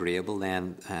are agreeable,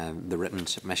 then the written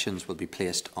submissions will be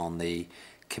placed on the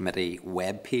committee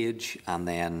web page, and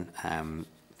then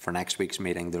for next week's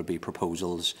meeting there will be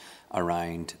proposals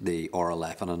around the oral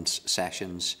evidence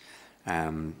sessions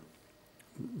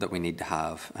that we need to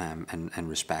have in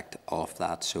respect of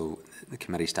that. So the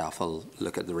committee staff will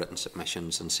look at the written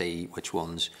submissions and see which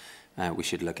ones we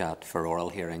should look at for oral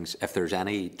hearings. If there's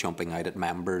any jumping out at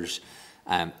members,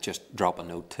 just drop a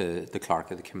note to the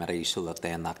clerk of the committee, so that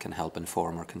then that can help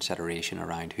inform our consideration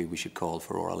around who we should call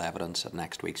for oral evidence at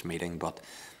next week's meeting. But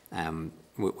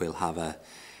we'll have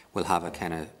a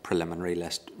kind of preliminary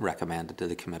list recommended to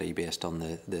the committee based on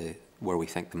the where we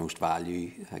think the most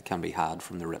value can be had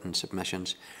from the written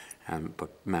submissions.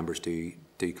 But members do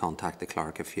contact the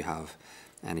clerk if you have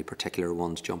any particular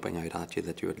ones jumping out at you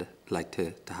that you would like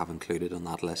to have included on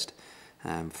that list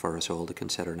for us all to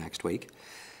consider next week.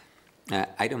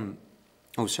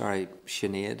 Oh sorry,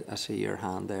 Sinead, I see your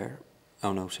hand there.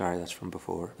 Oh no, sorry, that's from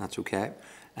before. That's okay.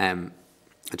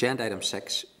 Agenda item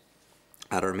 6.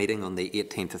 At our meeting on the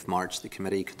 18th of March, the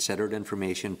committee considered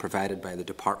information provided by the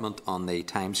department on the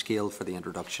timescale for the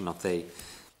introduction of the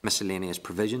Miscellaneous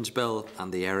Provisions Bill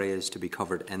and the areas to be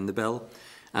covered in the bill,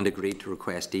 and agreed to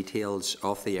request details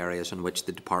of the areas in which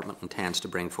the department intends to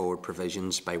bring forward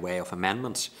provisions by way of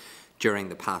amendments during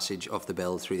the passage of the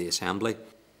bill through the Assembly.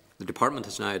 The department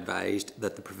has now advised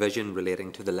that the provision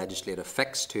relating to the legislative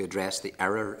fix to address the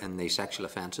error in the Sexual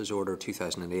Offences Order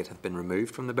 2008 have been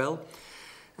removed from the bill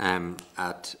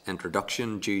at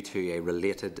introduction due to a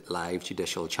related live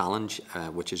judicial challenge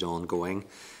which is ongoing,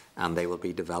 and they will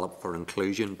be developed for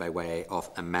inclusion by way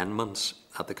of amendments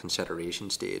at the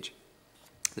consideration stage.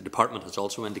 The department has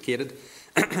also indicated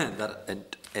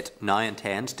that it now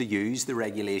intends to use the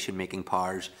regulation making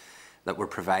powers that were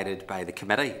provided by the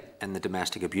committee in the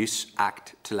Domestic Abuse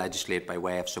Act to legislate by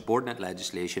way of subordinate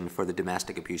legislation for the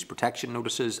domestic abuse protection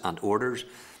notices and orders,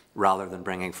 rather than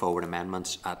bringing forward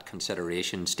amendments at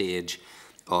consideration stage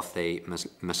of the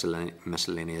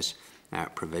Miscellaneous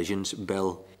Provisions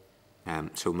Bill.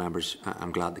 So, members,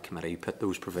 I'm glad the committee put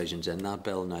those provisions in that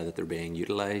bill now that they're being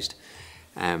utilised.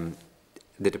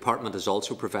 The Department has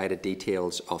also provided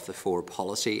details of the 4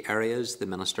 policy areas the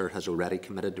Minister has already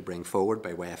committed to bring forward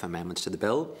by way of amendments to the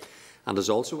bill, and has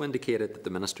also indicated that the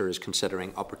Minister is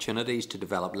considering opportunities to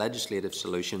develop legislative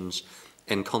solutions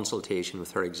in consultation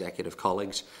with her executive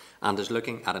colleagues, and is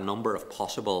looking at a number of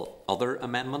possible other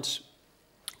amendments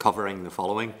covering the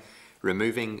following: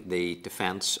 removing the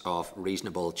defence of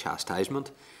reasonable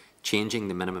chastisement, changing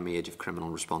the minimum age of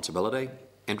criminal responsibility,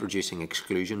 introducing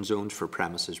exclusion zones for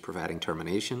premises providing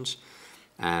terminations,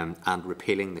 and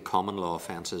repealing the common law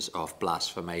offences of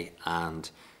blasphemy and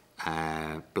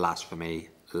blasphemy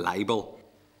libel.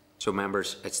 So,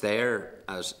 members, it's there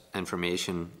as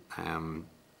information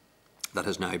that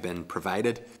has now been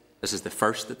provided. This is the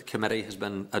first that the committee has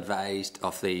been advised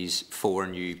of these 4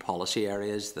 new policy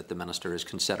areas that the Minister is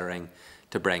considering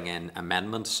to bring in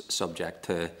amendments, subject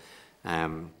to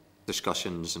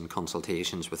discussions and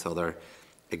consultations with other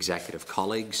executive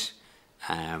colleagues.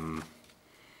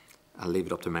 I'll leave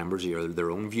it up to members or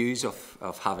their own views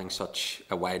of having such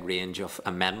a wide range of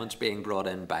amendments being brought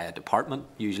in by a department.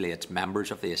 Usually it's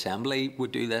members of the Assembly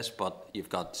would do this, but you've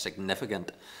got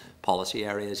significant policy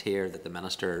areas here that the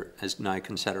Minister is now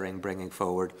considering bringing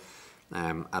forward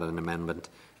at an amendment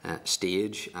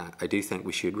stage. I do think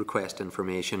we should request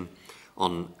information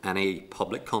on any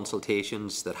public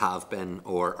consultations that have been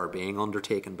or are being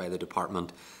undertaken by the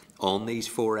department on these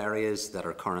 4 areas that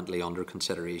are currently under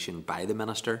consideration by the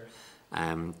Minister,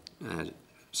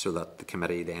 so that the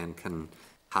committee then can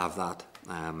have that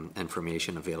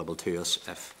information available to us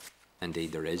if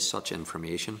indeed there is such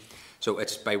information. So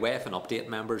it's by way of an update,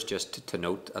 members, just to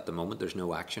note at the moment there's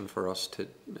no action for us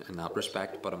in that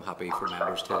respect, but I'm happy for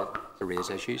members to raise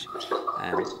issues.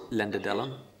 Linda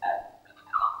Dillon.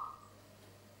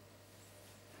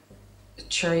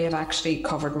 Chair, you had actually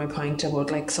covered my point. I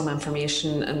would like some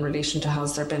information in relation to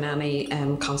has there been any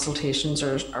consultations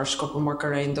or scope of work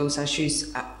around those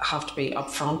issues. Have to be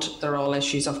upfront. They're all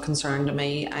issues of concern to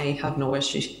me. I have no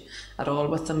issue at all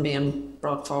with them being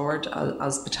brought forward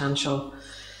as potential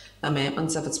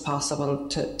amendments if it's possible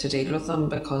to deal with them,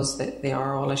 because they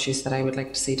are all issues that I would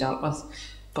like to see dealt with.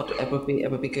 But it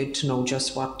would be good to know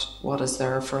just what is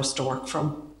there for us to work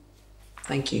from.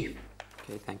 Thank you.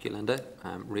 Okay, thank you, Linda.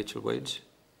 Rachel Woods.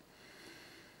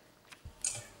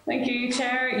 Thank you,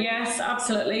 Chair. Yes,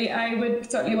 absolutely. I would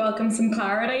certainly welcome some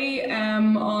clarity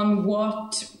on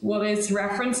what is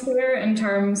referenced here in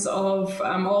terms of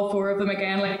all 4 of them.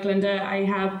 Again, like Linda, I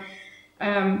have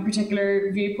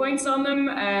particular viewpoints on them,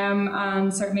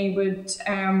 and certainly would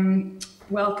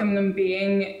welcome them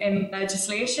being in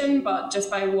legislation, but just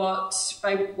by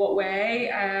what way.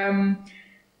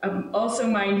 I'm also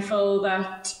mindful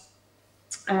that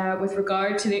with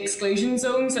regard to the exclusion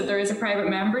zones, that there is a private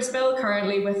members bill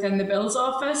currently within the Bills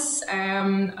Office,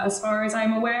 as far as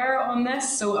I'm aware on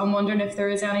this. So I'm wondering if there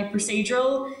is any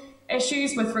procedural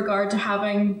issues with regard to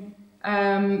having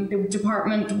the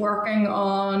department working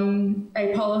on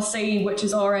a policy which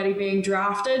is already being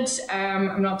drafted.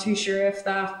 I'm not too sure if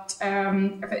that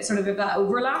if that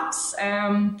overlaps.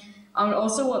 And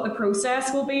also what the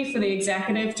process will be for the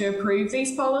executive to approve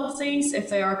these policies if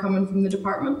they are coming from the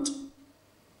department.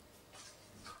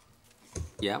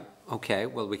 Yeah, okay,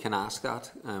 well we can ask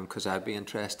that, because I'd be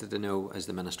interested to know, is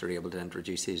the Minister able to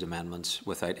introduce these amendments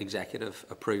without executive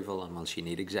approval, and will she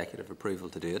need executive approval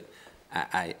to do it?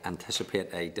 I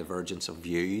anticipate a divergence of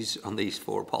views on these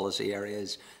 4 policy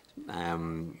areas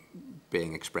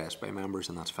being expressed by members,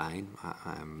 and that's fine.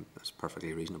 It's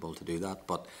perfectly reasonable to do that,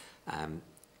 but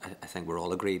I think we're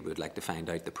all agreed we'd like to find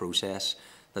out the process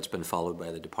that's been followed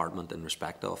by the department in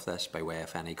respect of this, by way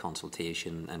of any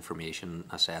consultation, information,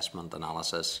 assessment,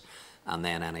 analysis, and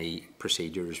then any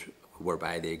procedures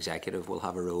whereby the executive will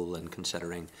have a role in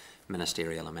considering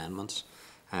ministerial amendments.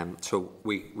 So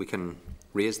we can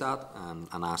raise that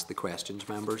and ask the questions,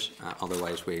 members.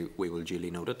 Otherwise, we will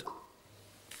duly note it.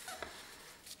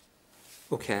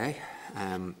 Okay.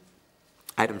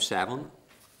 Item 7,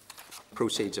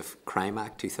 Proceeds of Crime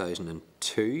Act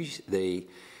 2002.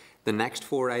 The next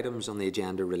 4 items on the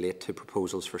agenda relate to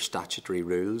proposals for statutory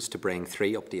rules to bring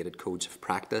 3 updated codes of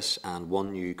practice and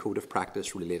 1 new code of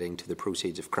practice relating to the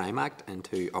Proceeds of Crime Act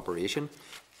into operation.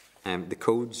 The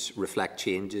codes reflect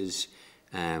changes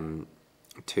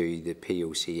to the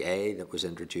POCA that was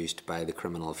introduced by the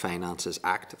Criminal Finances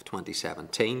Act of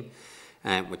 2017,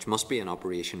 which must be in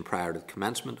operation prior to the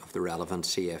commencement of the relevant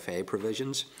CFA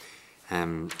provisions.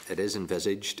 It is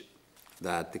envisaged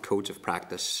that the codes of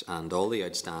practice and all the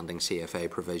outstanding CFA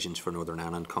provisions for Northern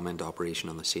Ireland come into operation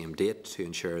on the same date to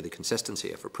ensure the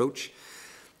consistency of approach,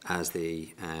 as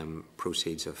the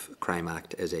Proceeds of Crime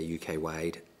Act is a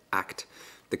UK-wide act.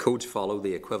 The codes follow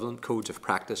the equivalent codes of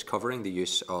practice covering the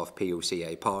use of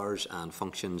POCA powers and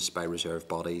functions by reserved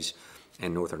bodies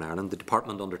in Northern Ireland. The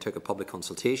Department undertook a public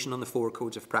consultation on the 4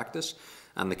 codes of practice,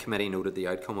 and the committee noted the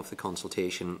outcome of the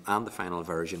consultation and the final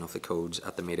version of the codes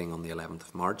at the meeting on the 11th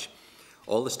of March.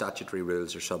 All the statutory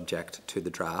rules are subject to the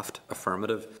draft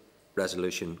affirmative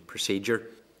resolution procedure.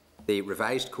 The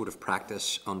revised Code of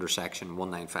Practice under Section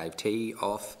 195T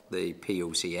of the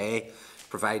POCA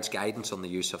provides guidance on the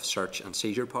use of search and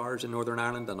seizure powers in Northern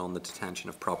Ireland and on the detention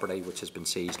of property which has been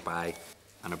seized by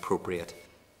an appropriate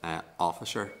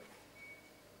officer.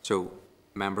 So,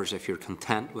 members, if you're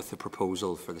content with the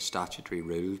proposal for the statutory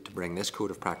rule to bring this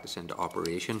Code of Practice into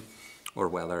operation, or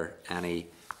whether any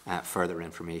further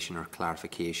information or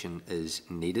clarification is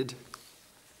needed.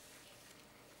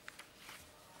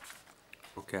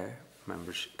 Okay,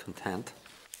 members content.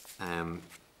 The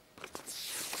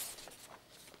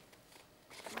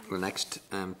next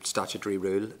statutory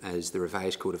rule is the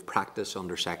revised Code of Practice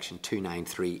under Section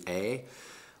 293A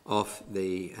of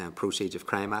the Proceeds of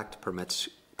Crime Act. Permits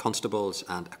constables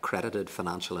and accredited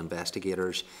financial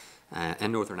investigators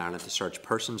in Northern Ireland to search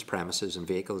persons, premises and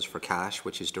vehicles for cash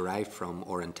which is derived from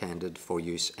or intended for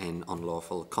use in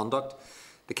unlawful conduct.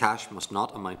 The cash must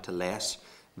not amount to less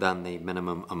than the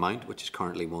minimum amount, which is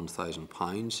currently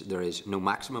 £1,000. There is no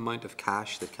maximum amount of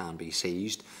cash that can be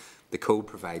seized. The Code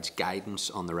provides guidance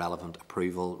on the relevant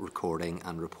approval, recording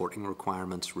and reporting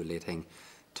requirements relating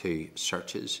to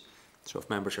searches. So if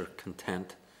members are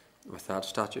content with that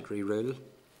statutory rule,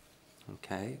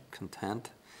 okay, content.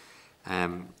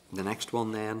 The next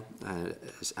one then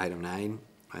is item 9.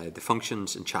 The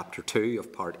functions in Chapter 2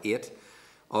 of Part 8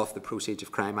 of the Proceeds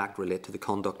of Crime Act relate to the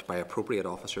conduct by appropriate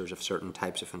officers of certain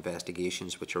types of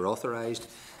investigations which are authorised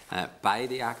by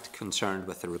the Act concerned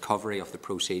with the recovery of the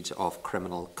proceeds of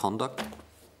criminal conduct.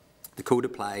 The Code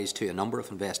applies to a number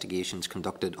of investigations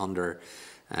conducted under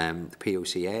the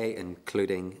POCA,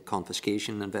 including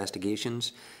confiscation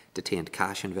investigations, detained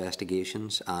cash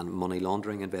investigations and money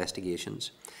laundering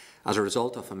investigations. As a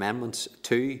result of amendments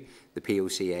to the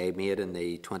POCA made in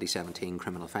the 2017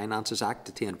 Criminal Finances Act,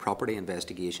 detained property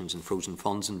investigations and frozen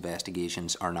funds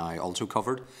investigations are now also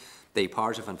covered. The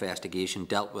powers of investigation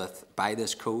dealt with by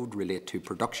this code relate to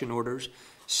production orders,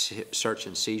 search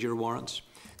and seizure warrants,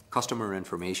 customer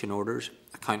information orders,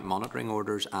 account monitoring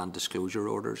orders and disclosure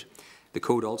orders. The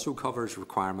code also covers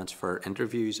requirements for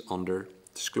interviews under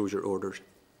disclosure orders.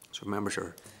 So members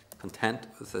are content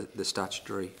with the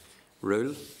statutory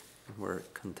rule. We're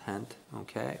content,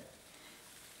 okay.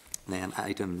 Then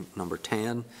item number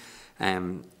 10,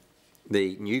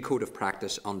 the new Code of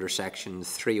Practice under Section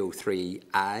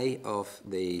 303I of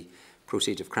the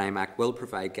Proceeds of Crime Act will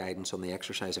provide guidance on the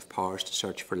exercise of powers to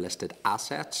search for listed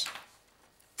assets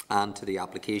and to the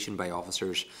application by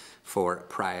officers for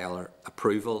prior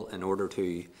approval in order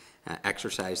to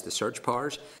exercise the search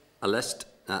powers.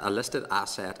 A listed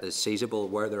asset is seizable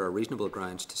where there are reasonable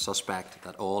grounds to suspect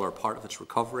that all or part of its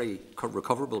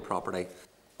recoverable property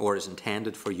or is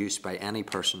intended for use by any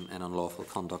person in unlawful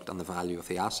conduct, and the value of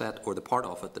the asset or the part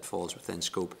of it that falls within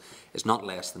scope is not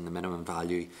less than the minimum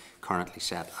value currently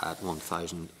set at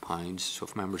 £1,000. So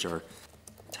if members are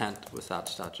content with that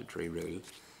statutory rule,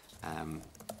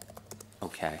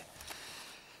 okay.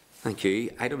 Thank you.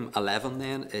 Item 11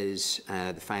 then is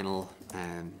the final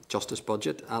justice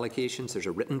budget allocations. There's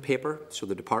a written paper, so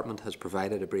the department has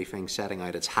provided a briefing setting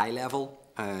out its high-level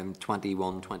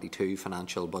 21-22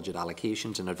 financial budget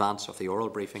allocations in advance of the oral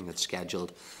briefing that's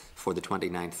scheduled for the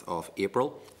 29th of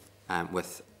April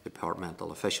with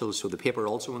departmental officials. So the paper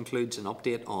also includes an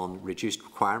update on reduced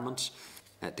requirements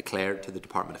declared to the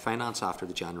Department of Finance after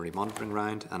the January monitoring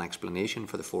round, an explanation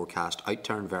for the forecast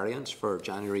outturn variance for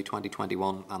January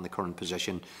 2021 and the current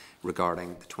position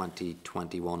regarding the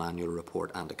 2021 annual report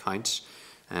and accounts.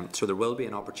 So there will be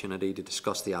an opportunity to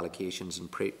discuss the allocations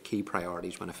and key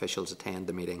priorities when officials attend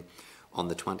the meeting on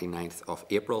the 29th of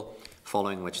April,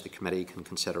 following which the committee can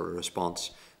consider a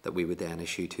response that we would then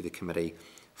issue to the Committee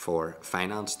for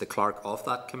Finance. The clerk of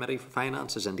that Committee for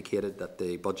Finance has indicated that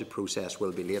the budget process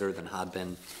will be later than had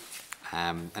been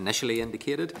initially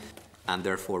indicated, and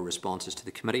therefore responses to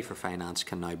the Committee for Finance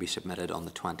can now be submitted on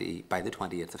by the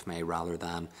 28th of May rather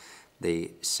than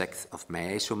the 6th of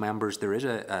May. So members, there is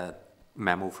a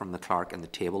memo from the clerk in the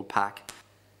table pack.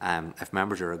 If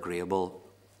members are agreeable,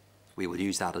 we will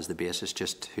use that as the basis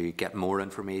just to get more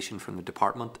information from the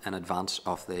department in advance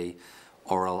of the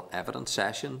oral evidence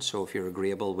session. So if you're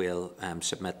agreeable, we'll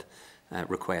submit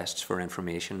requests for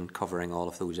information covering all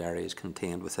of those areas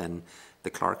contained within the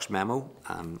clerk's memo,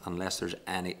 unless there's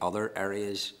any other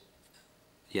areas.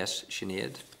 Yes,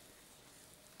 Sinead?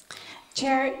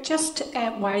 Chair, just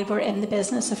while we're in the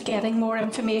business of getting more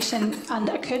information, and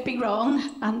I could be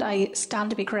wrong and I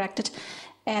stand to be corrected,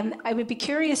 I would be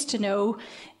curious to know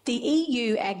the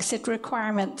EU exit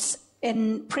requirements.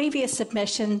 In previous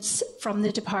submissions from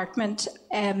the department,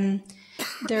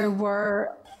 there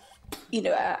were,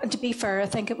 to be fair, I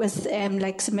think it was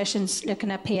like submissions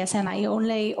looking at PSNI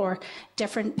only or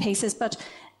different pieces, but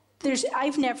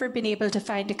I've never been able to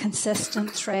find a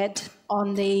consistent thread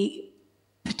on the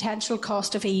potential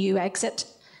cost of EU exit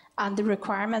and the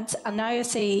requirements. And now I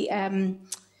see in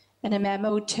a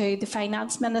memo to the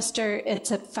Finance Minister,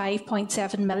 it's at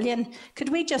 5.7 million. Could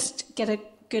we just get a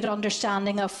good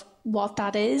understanding of what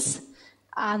that is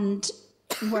and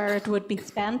where it would be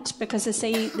spent? Because I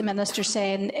see the Minister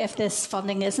saying if this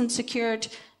funding isn't secured,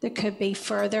 there could be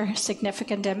further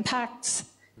significant impacts.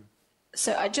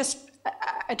 So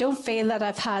I don't feel that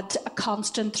I've had a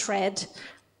constant thread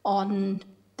on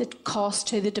the cost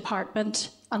to the department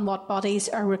and what bodies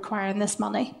are requiring this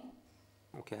money.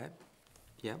 Okay.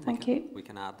 Yeah, Thank you. We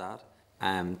can add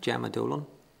that. Gemma Dolan.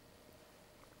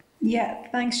 Yeah,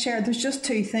 thanks, Chair. There's just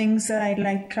two things that I'd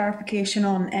like clarification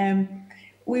on.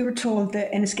 We were told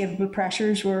that inescapable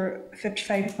pressures were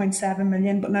 55.7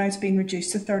 million, but now it's being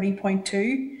reduced to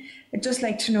 30.2. I'd just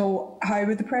like to know, how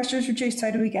were the pressures reduced?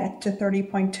 How do we get to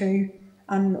 30.2?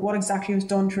 And what exactly was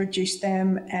done to reduce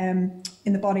them in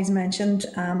the bodies mentioned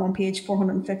on page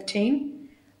 415?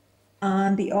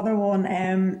 And the other one,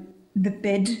 the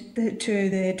bid to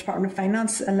the Department of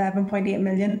Finance, 11.8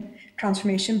 million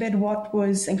transformation bid, what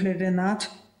was included in that?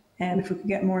 And if we could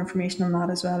get more information on that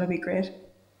as well, it'd be great.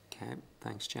 Okay,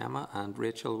 thanks, Gemma. And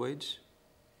Rachel Woods.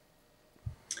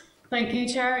 Thank you,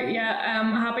 Chair. Yeah,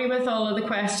 I'm happy with all of the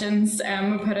questions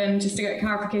we put in just to get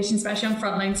clarification, especially on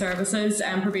frontline services,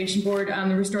 Probation Board and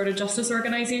the Restorative Justice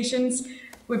organisations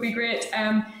would be great.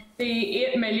 The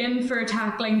 8 million for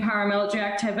tackling paramilitary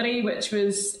activity, which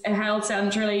was held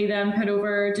centrally, then put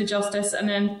over to Justice and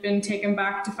then been taken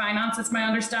back to Finance, it's my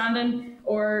understanding,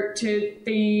 or to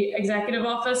the Executive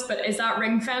Office, but is that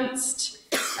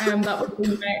ring-fenced? That would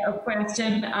be my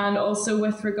question. And also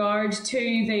with regard to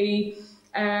the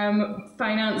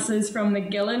finances from the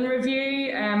Gillen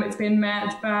review, it's been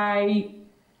met by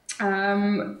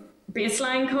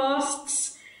baseline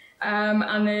costs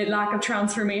and the lack of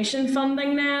transformation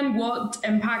funding. Then what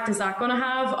impact is that going to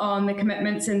have on the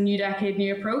commitments in New Decade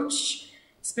New Approach,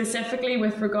 specifically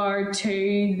with regard to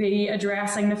the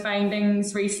addressing the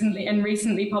findings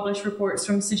recently published reports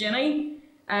from Sugini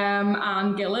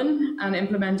and Gillen, and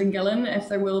implementing Gillen, if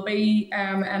there will be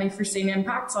any foreseen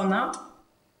impacts on that?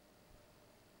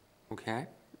 Okay,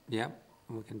 yeah,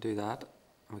 we can do that.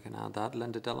 We can add that.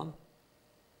 Linda Dillon.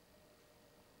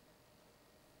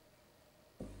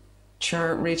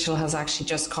 Sure, Rachel has actually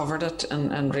just covered it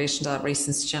in relation to that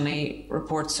recent Jenny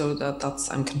report, so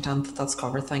I'm content that that's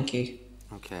covered. Thank you.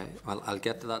 Okay, well, I'll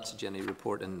get to that Jenny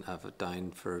report and have it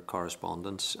down for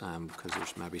correspondence because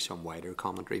there's maybe some wider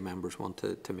commentary members want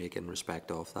to make in respect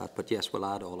of that. But yes, we'll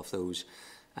add all of those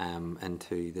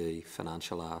into the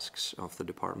financial asks of the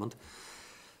department.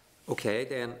 Okay,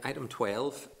 then item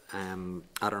 12.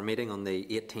 At our meeting on the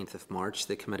 18th of March,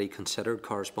 the committee considered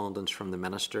correspondence from the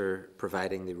Minister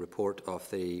providing the report of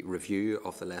the review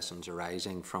of the lessons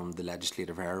arising from the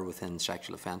legislative error within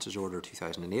Sexual Offences Order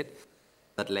 2008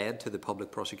 that led to the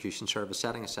Public Prosecution Service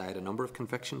setting aside a number of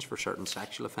convictions for certain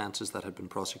sexual offences that had been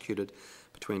prosecuted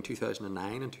between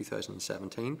 2009 and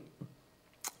 2017.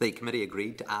 The committee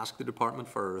agreed to ask the Department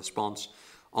for a response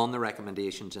on the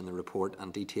recommendations in the report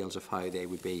and details of how they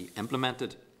would be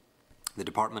implemented. The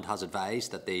Department has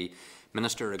advised that the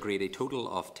Minister agreed a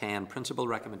total of 10 principal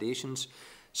recommendations,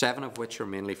 7 of which are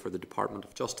mainly for the Department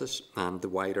of Justice and the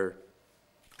wider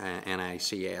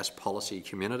NICS policy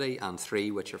community, and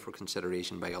 3 which are for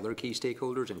consideration by other key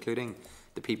stakeholders, including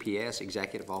the PPS,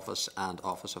 Executive Office and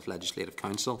Office of Legislative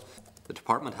Counsel. The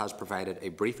Department has provided a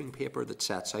briefing paper that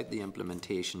sets out the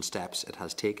implementation steps it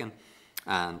has taken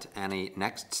and any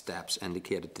next steps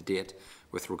indicated to date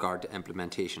with regard to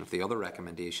implementation of the other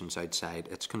recommendations outside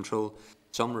its control.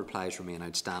 Some replies remain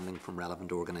outstanding from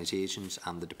relevant organisations,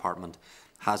 and the Department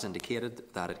has indicated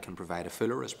that it can provide a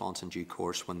fuller response in due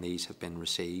course when these have been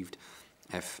received,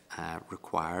 if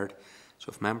required. So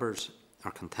if members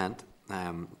are content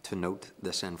to note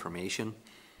this information,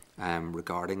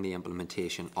 regarding the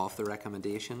implementation of the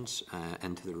recommendations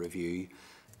into the review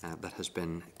that has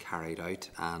been carried out,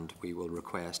 and we will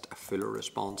request a fuller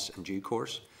response in due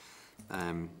course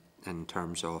in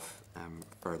terms of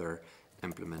further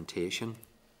implementation.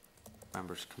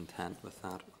 Members content with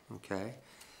that? Okay.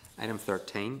 Item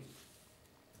 13.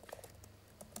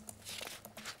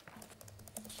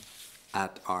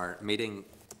 At our meeting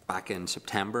back in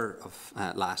September of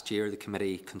last year, the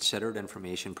committee considered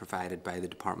information provided by the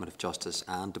Department of Justice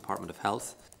and Department of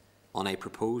Health on a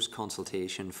proposed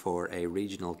consultation for a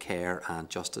regional care and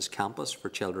justice campus for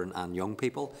children and young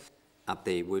people at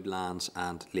the Woodlands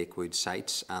and Lakewood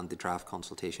sites, and the draft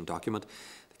consultation document.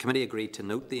 The committee agreed to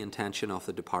note the intention of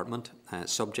the department,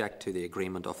 subject to the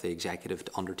agreement of the executive,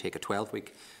 to undertake a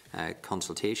 12-week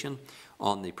consultation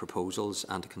on the proposals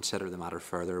and to consider the matter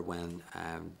further when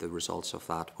the results of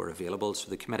that were available. So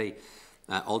the committee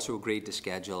also agreed to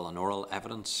schedule an oral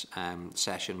evidence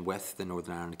session with the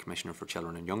Northern Ireland Commissioner for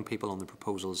Children and Young People on the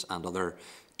proposals and other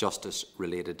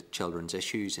justice-related children's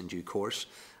issues in due course.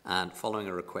 And following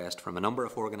a request from a number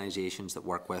of organisations that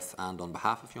work with and on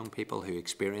behalf of young people who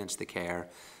experience the care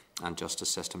and justice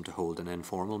system, to hold an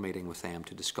informal meeting with them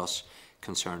to discuss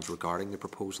concerns regarding the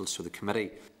proposals. So the committee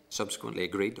subsequently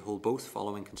agreed to hold both,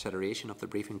 following consideration of the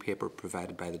briefing paper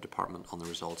provided by the department on the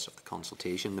results of the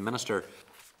consultation. The Minister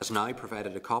has now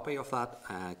provided a copy of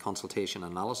that consultation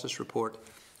analysis report,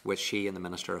 which she and the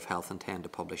Minister of Health intend to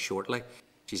publish shortly.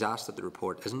 She's asked that the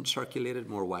report isn't circulated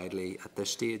more widely at this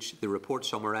stage. The report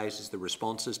summarises the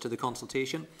responses to the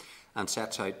consultation and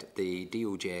sets out the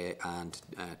DOJ and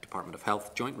Department of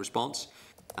Health joint response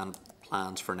and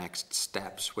plans for next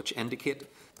steps, which indicate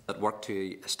that work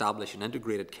to establish an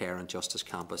integrated care and justice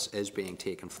campus is being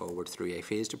taken forward through a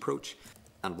phased approach,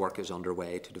 and work is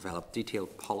underway to develop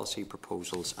detailed policy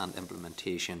proposals and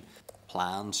implementation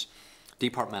plans.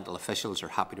 Departmental officials are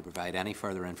happy to provide any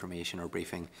further information or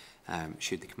briefing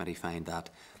should the committee find that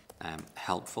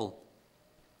helpful.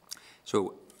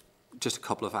 So, just a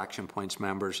couple of action points,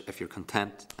 members. If you're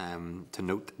content to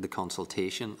note the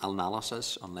consultation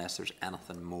analysis, unless there's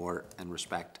anything more in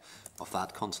respect of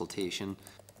that consultation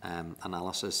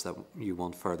analysis that you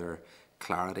want further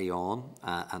clarity on,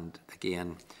 and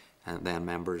again, then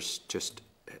members, just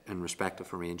in respect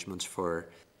of arrangements for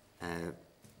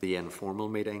the informal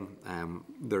meeting,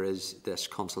 there is this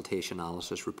consultation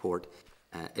analysis report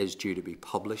is due to be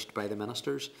published by the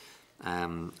ministers,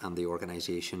 and the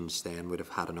organisations then would have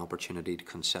had an opportunity to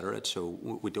consider it. So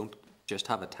we don't just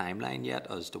have a timeline yet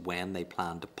as to when they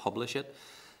plan to publish it,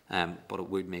 but it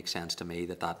would make sense to me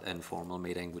that that informal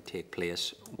meeting would take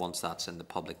place once that's in the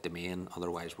public domain.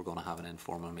 Otherwise, we're going to have an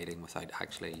informal meeting without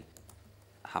actually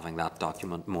having that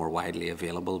document more widely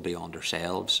available beyond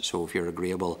ourselves. So if you're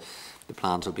agreeable, the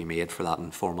plans will be made for that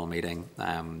informal meeting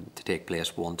to take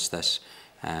place once this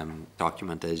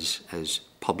document is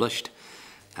published.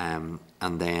 And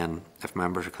then, if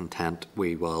members are content,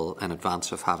 we will, in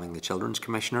advance of having the Children's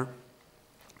Commissioner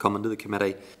come into the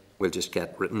committee, we'll just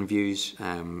get written views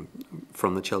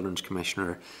from the Children's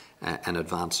Commissioner in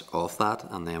advance of that,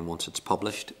 and then once it's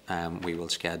published, we will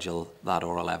schedule that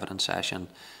oral evidence session,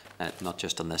 not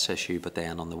just on this issue, but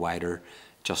then on the wider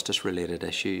justice-related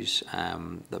issues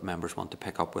that members want to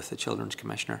pick up with the Children's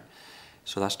Commissioner.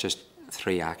 So that's just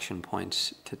 3 action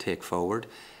points to take forward.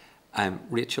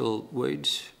 Rachel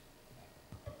Woods.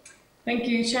 Thank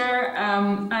you, Chair.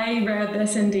 I read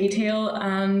this in detail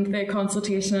and the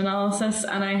consultation analysis,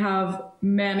 and I have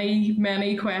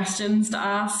many questions to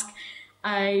ask.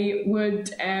 I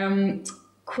would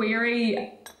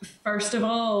query, first of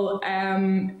all,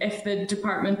 if the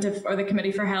Department of, or the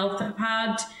Committee for Health have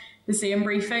had the same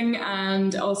briefing,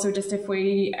 and also just if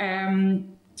we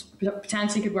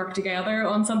potentially could work together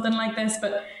on something like this.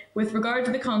 But with regard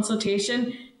to the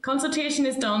consultation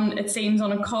is done, it seems,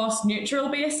 on a cost-neutral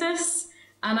basis,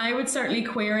 and I would certainly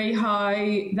query how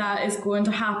that is going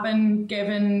to happen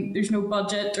given there's no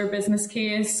budget or business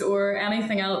case or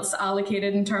anything else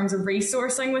allocated in terms of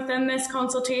resourcing within this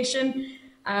consultation.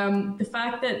 The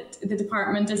fact that the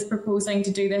department is proposing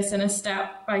to do this in a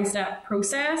step-by-step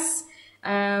process,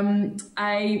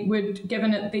 I would,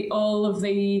 given it all of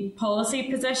the policy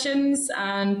positions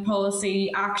and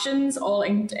policy actions all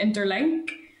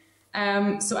interlink.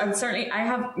 So I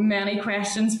have many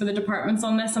questions for the departments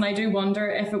on this, and I do wonder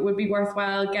if it would be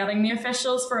worthwhile getting the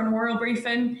officials for an oral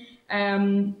briefing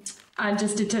and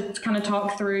just to kind of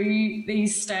talk through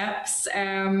these steps,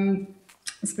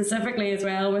 specifically as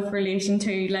well with relation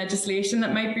to legislation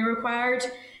that might be required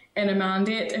in a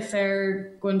mandate if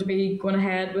they're going to be going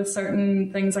ahead with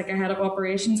certain things like a head of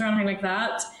operations or anything like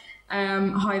that,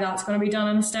 how that's going to be done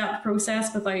in a stepped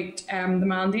process without the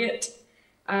mandate.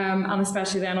 and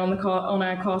especially then on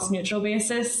a cost neutral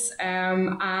basis,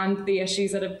 and the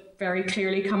issues that have very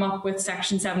clearly come up with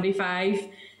Section 75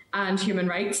 and human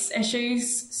rights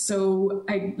issues. So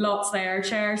lots there,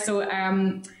 Chair. So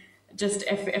just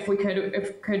if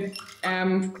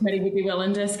committee would be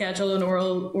willing to schedule an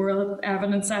oral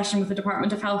evidence session with the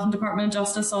Department of Health and Department of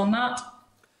Justice on that.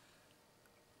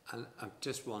 And I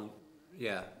just want,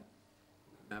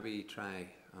 maybe try.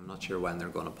 I'm not sure when they're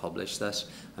going to publish this.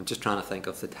 I'm just trying to think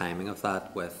of the timing of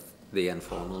that with the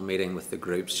informal meeting with the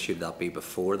groups. Should that be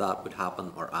before that would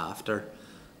happen or after?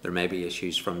 There may be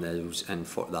issues from those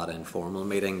that informal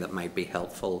meeting that might be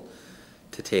helpful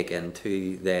to take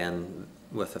into then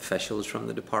with officials from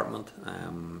the department.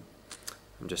 I'm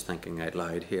just thinking out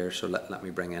loud here, so let me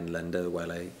bring in Linda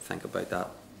while I think about that.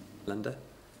 Linda?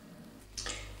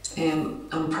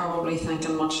 I'm probably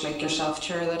thinking much like yourself,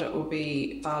 Chair, that it would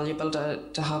be valuable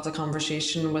to have the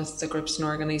conversation with the groups and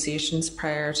organisations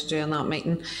prior to doing that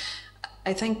meeting.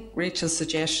 I think Rachel's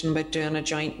suggestion about doing a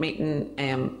joint meeting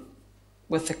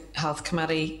with the Health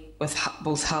Committee, with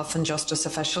both health and justice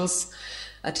officials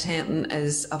attending,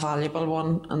 is a valuable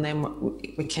one, and then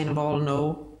we kind of all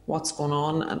know what's going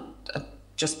on, and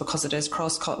just because it is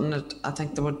cross-cutting, I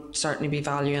think there would certainly be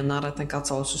value in that. I think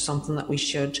that's also something that we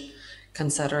should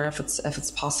consider if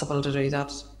it's possible to do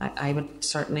that. I would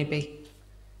certainly be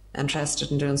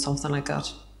interested in doing something like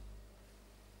that.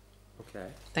 Okay.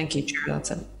 Thank you, Chair.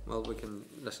 That's it. Well, we can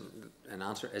listen. An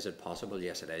answer: is it possible?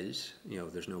 Yes, it is.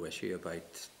 There's no issue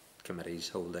about committees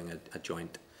holding a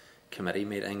joint committee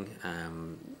meeting,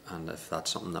 and if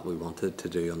that's something that we wanted to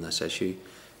do on this issue,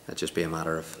 it'd just be a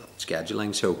matter of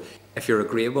scheduling. So, if you're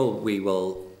agreeable, we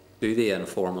will do the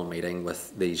informal meeting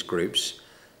with these groups.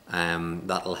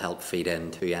 That'll help feed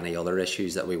into any other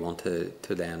issues that we want to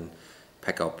then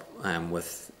pick up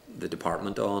with the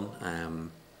department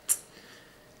on.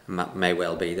 It may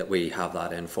well be that we have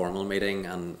that informal meeting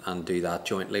and do that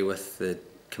jointly with the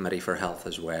Committee for Health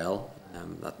as well.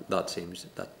 That would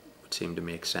seem to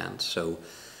make sense. So,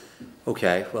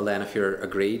 okay, well then, if you're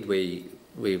agreed, we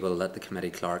will let the committee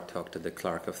clerk talk to the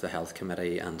clerk of the Health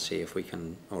Committee and see if we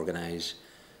can organise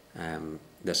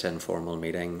this informal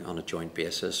meeting on a joint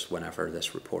basis whenever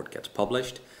this report gets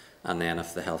published, and then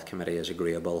if the Health Committee is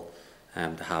agreeable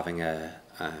to having a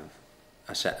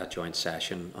joint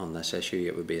session on this issue,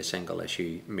 it would be a single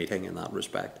issue meeting in that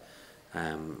respect.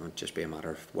 It would just be a matter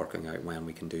of working out when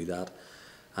we can do that,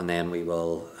 and then we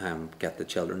will get the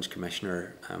Children's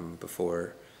Commissioner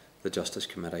before the Justice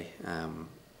Committee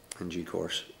in due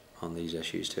course on these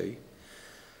issues too.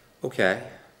 Okay.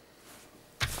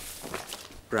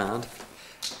 Grand.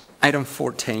 Item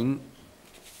 14,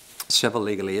 Civil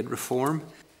Legal Aid Reform.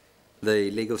 The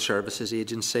Legal Services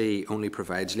Agency only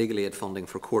provides legal aid funding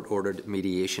for court-ordered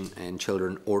mediation in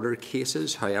children order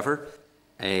cases. However,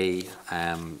 a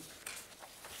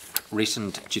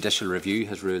recent judicial review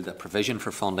has ruled that provision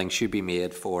for funding should be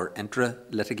made for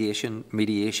intra-litigation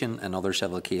mediation and other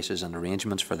civil cases, and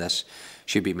arrangements for this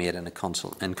should be made in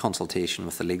consultation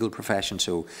with the legal profession.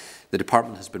 So the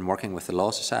Department has been working with the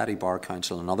Law Society, Bar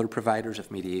Council and other providers of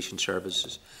mediation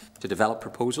services to develop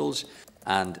proposals,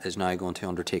 and is now going to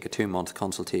undertake a 2-month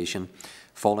consultation,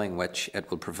 following which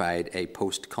it will provide a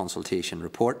post-consultation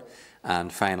report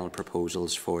and final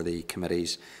proposals for the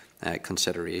Committee's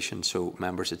consideration. So,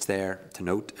 members, it's there to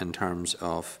note in terms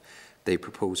of the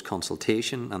proposed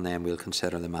consultation, and then we'll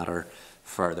consider the matter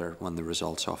further when the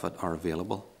results of it are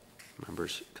available.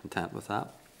 Members content with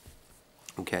that?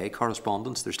 Okay,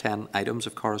 correspondence. There's 10 items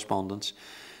of correspondence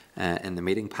in the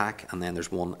meeting pack, and then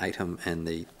there's 1 item in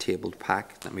the tabled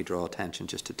pack. Let me draw attention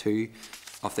just to 2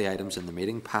 of the items in the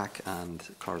meeting pack and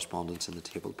correspondence in the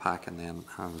tabled pack, and then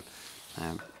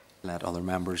I'll let other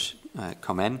members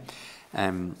come in.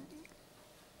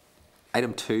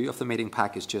 Item 2 of the meeting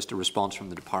pack is just a response from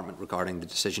the Department regarding the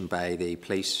decision by the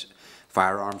Police,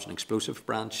 Firearms and Explosive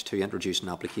Branch to introduce an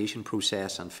application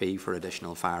process and fee for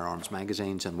additional firearms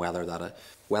magazines, and whether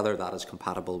that is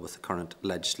compatible with the current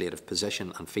legislative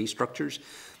position and fee structures.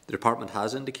 The Department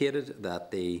has indicated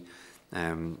that the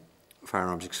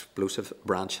Firearms Explosive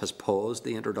Branch has paused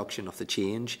the introduction of the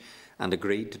change and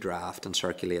agreed to draft and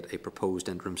circulate a proposed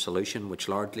interim solution which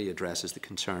largely addresses the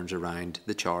concerns around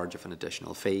the charge of an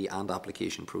additional fee and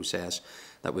application process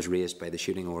that was raised by the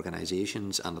shooting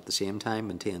organisations, and at the same time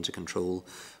maintains a control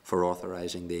for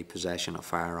authorising the possession of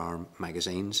firearm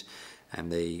magazines. And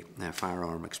the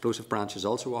Firearm Explosive Branch has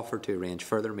also offered to arrange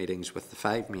further meetings with the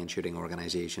 5 main shooting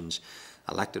organisations,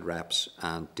 elected reps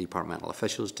and departmental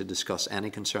officials to discuss any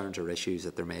concerns or issues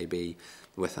that there may be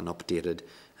with an updated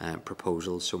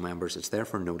proposal. So, members, it's there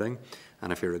for noting,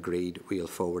 and if you're agreed, we'll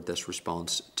forward this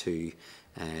response to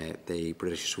the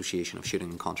British Association of Shooting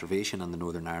and Conservation and the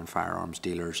Northern Ireland Firearms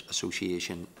Dealers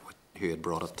Association, who had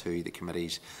brought it to the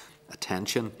committee's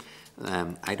attention.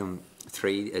 Item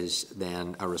 3 is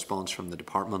then a response from the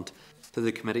department to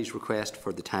the committee's request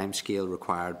for the timescale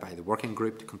required by the working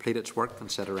group to complete its work,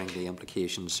 considering the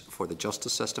implications for the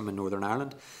justice system in Northern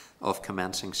Ireland of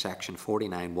commencing Section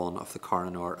 49(1) of the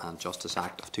Coroner and Justice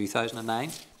Act of 2009.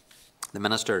 The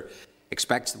Minister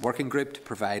expects the working group to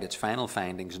provide its final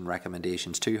findings and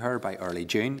recommendations to her by early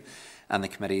June, and the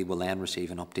committee will then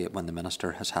receive an update when the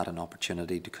Minister has had an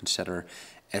opportunity to consider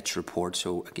its report.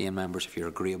 So again, members, if you're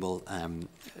agreeable,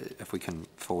 if we can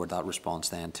forward that response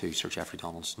then to Sir Geoffrey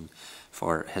Donaldson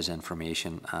for his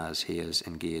information as he is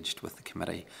engaged with the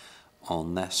committee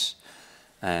on this.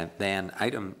 Then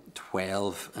item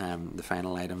 12, the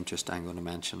final item just I'm going to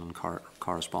mention on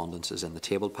correspondence is in the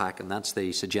table pack, and that's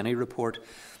the Sagini report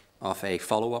of a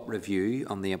follow-up review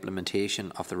on the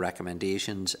implementation of the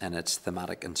recommendations in its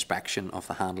thematic inspection of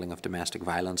the handling of domestic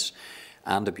violence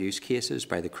and abuse cases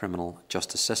by the criminal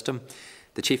justice system.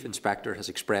 The Chief Inspector has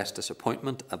expressed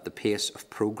disappointment at the pace of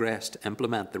progress to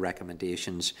implement the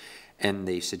recommendations in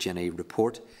the Sagini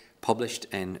report, published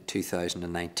in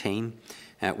 2019,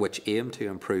 which aim to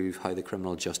improve how the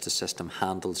criminal justice system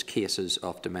handles cases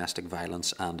of domestic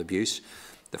violence and abuse.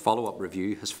 The follow-up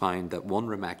review has found that 1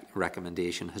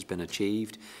 recommendation has been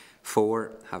achieved,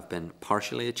 4 have been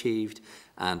partially achieved,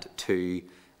 and 2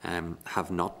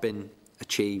 have not been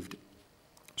achieved.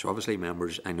 So obviously,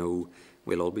 members, I know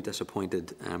we'll all be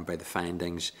disappointed by the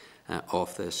findings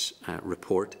of this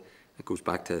report. It goes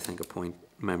back to, I think, a point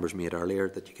members made earlier,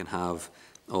 that you can have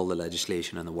all the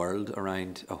legislation in the world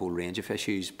around a whole range of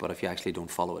issues, but if you actually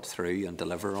don't follow it through and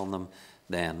deliver on them,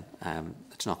 then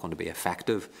it's not going to be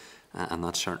effective. And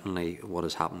that's certainly what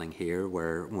is happening here,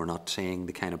 where we're not seeing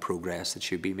the kind of progress that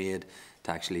should be made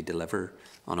to actually deliver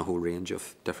on a whole range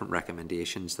of different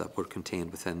recommendations that were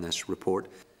contained within this report.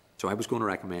 So I was going to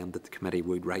recommend that the committee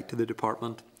would write to the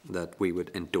department that we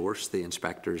would endorse the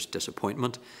inspector's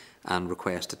disappointment and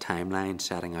request a timeline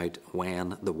setting out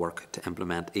when the work to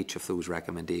implement each of those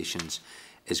recommendations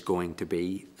is going to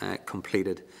be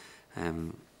completed.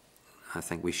 I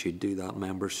think we should do that,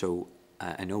 members. So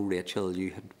I know, Rachel,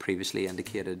 you had previously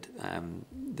indicated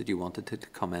that you wanted to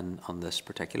come in on this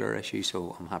particular issue,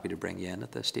 so I'm happy to bring you in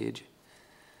at this stage.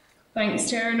 Thanks,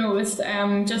 Chair. No, it's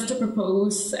just to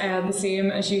propose the same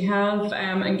as you have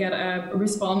and get a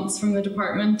response from the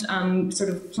department and sort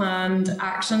of planned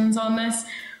actions on this.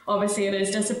 Obviously, it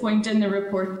is disappointing. The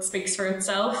report speaks for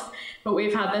itself, but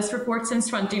we've had this report since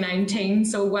 2019.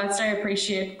 So whilst I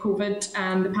appreciate COVID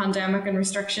and the pandemic and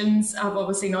restrictions have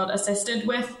obviously not assisted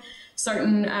with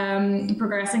certain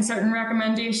progressing certain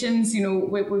recommendations, you know,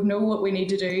 we know what we need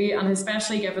to do, and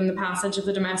especially given the passage of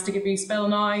the domestic abuse bill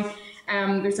now,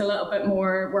 there's a little bit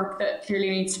more work that clearly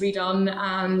needs to be done,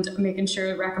 and making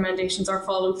sure recommendations are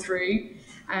followed through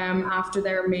after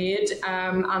they're made,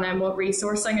 and then what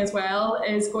resourcing as well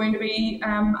is going to be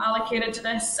allocated to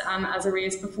this. And as I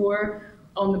raised before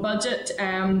on the budget,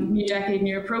 New Decade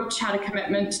New Approach had a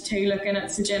commitment to looking at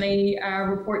Sagini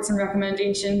reports and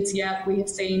recommendations, yet we have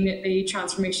seen the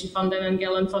transformation funding and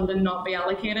Gillen funding not be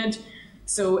allocated.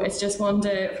 So it's just one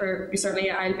for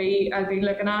certainly I'll be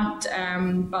looking at,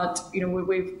 but you know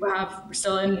we're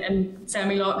still in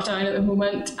semi-lockdown at the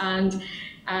moment, and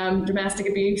domestic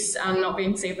abuse and not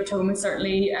being safe at home is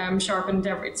certainly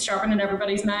sharpening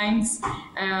everybody's minds.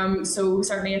 So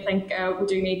certainly I think we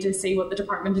do need to see what the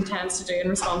department intends to do in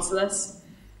response to this.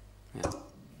 Yeah,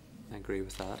 I agree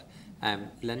with that.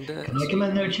 Linda, can I come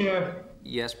in there, Chair?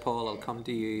 Yes, Paul, I'll come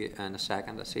to you in a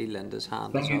second. I see Linda's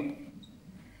hand is up.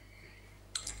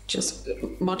 Just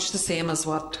much the same as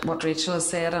what Rachel has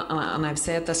said, and I've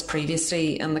said this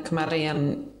previously in the committee,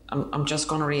 and I'm just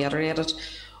going to reiterate it.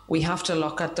 We have to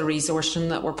look at the resourcing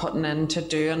that we're putting into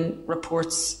doing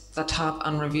reports that have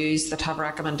and reviews that have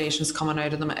recommendations coming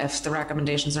out of them if the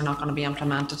recommendations are not going to be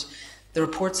implemented. The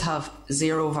reports have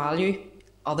zero value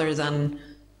other than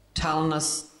telling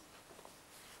us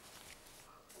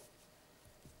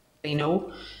they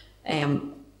know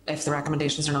if the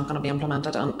recommendations are not going to be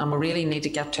implemented, and we really need to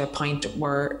get to a point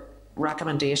where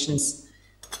recommendations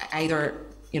either,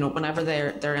 you know, whenever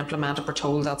they're implemented, we're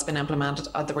told that's been implemented,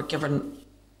 either we're given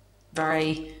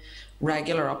very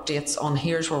regular updates on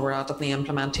here's where we're at in the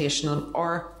implementation,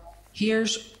 or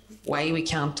here's why we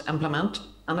can't implement.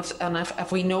 And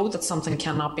if we know that something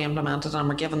cannot be implemented and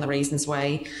we're given the reasons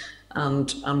why,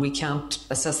 and we can't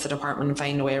assist the department and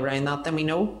find a way around that, then we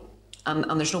know. And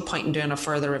there's no point in doing a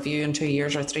further review in 2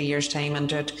 years or 3 years' time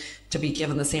into it to be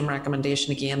given the same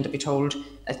recommendation again, to be told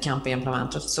it can't be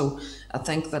implemented. So I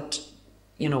think that,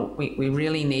 you know, we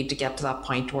really need to get to that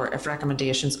point where if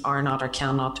recommendations are not or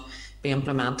cannot be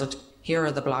implemented, here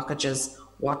are the blockages.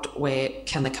 What way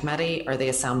can the committee or the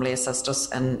assembly assist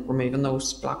us in removing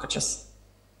those blockages?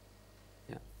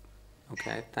 Yeah.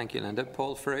 Okay. Thank you, Linda.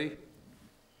 Paul Frew.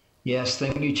 Yes,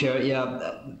 thank you, Chair.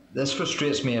 Yeah, this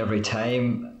frustrates me every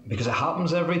time because it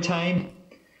happens every time.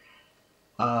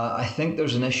 I think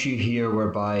there's an issue here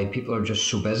whereby people are just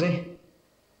so busy,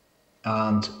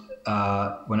 and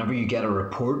whenever you get a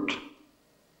report,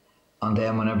 and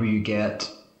then whenever you get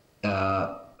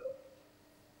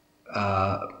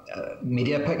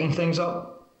media picking things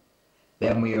up,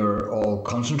 then we are all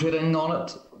concentrating on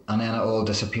it, and then it all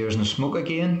disappears in smoke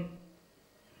again,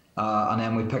 and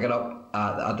then we pick it up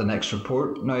at the next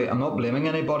report. Now, I'm not blaming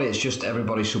anybody, it's just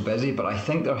everybody's so busy, but I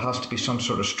think there has to be some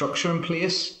sort of structure in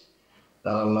place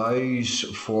that allows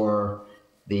for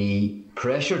the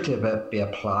pressure to be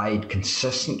applied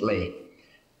consistently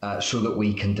so that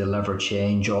we can deliver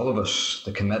change, all of us,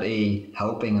 the committee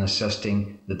helping and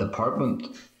assisting the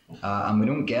department. And we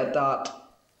don't get that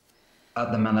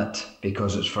at the minute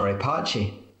because it's very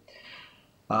patchy.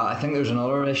 I think there's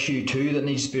another issue too that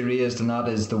needs to be raised, and that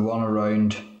is the one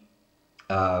around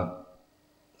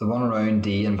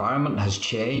the environment has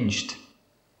changed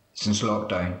since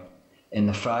lockdown, in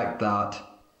the fact that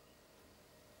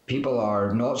people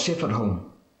are not safe at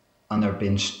home and they're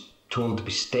being told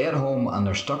to stay at home and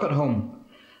they're stuck at home,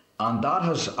 and that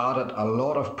has added a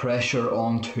lot of pressure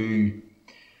onto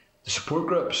the support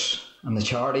groups and the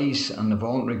charities and the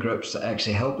voluntary groups that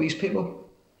actually help these people.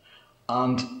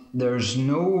 And there's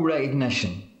no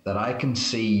recognition that I can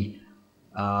see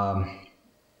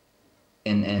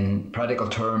in practical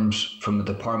terms from the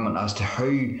department as to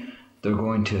how they're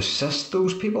going to assist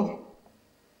those people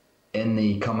in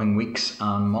the coming weeks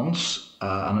and months.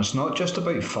 And it's not just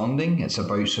about funding, it's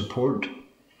about support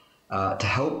to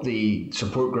help the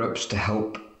support groups, to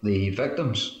help the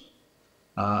victims.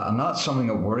 And that's something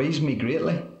that worries me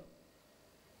greatly.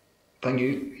 Thank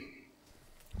you.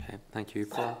 Okay, thank you,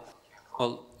 Paul.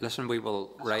 Well, listen, we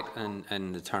will write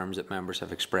in the terms that members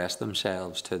have expressed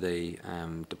themselves to the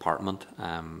department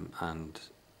and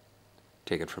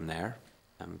take it from there.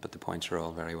 But the points are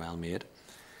all very well made.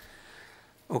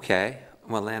 Okay,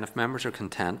 well then, if members are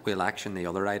content, we'll action the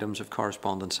other items of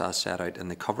correspondence as set out in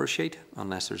the cover sheet,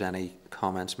 unless there's any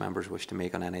comments members wish to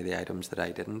make on any of the items that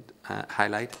I didn't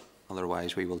highlight.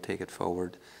 Otherwise, we will take it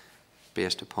forward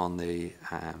based upon the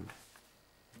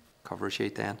cover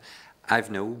sheet then.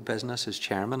 I've no business as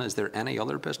chairman. Is there any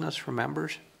other business for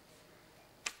members?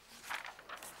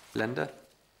 Linda?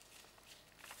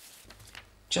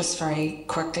 Just very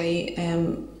quickly,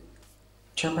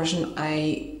 Chairperson,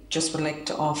 I just would like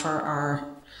to offer our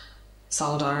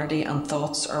solidarity and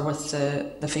thoughts are with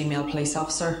the female police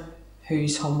officer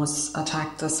whose home was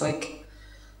attacked this week,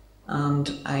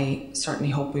 and I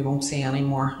certainly hope we won't see any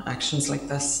more actions like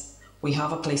this. We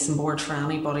have a policing board for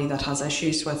anybody that has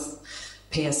issues with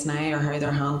PSNI or how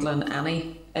they're handling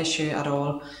any issue at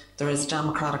all. There is a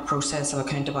democratic process of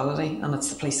accountability, and it's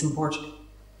the policing board,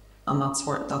 and that's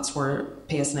where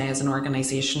PSNI as an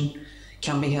organisation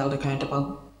can be held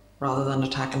accountable rather than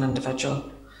attacking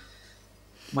individual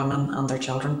women and their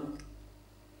children.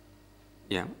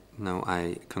 Yeah, no,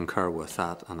 I concur with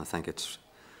that, and I think it's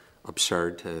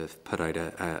absurd to put out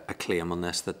a claim on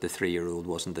this that the 3-year-old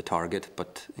wasn't the target,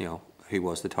 but you know, who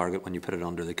was the target when you put it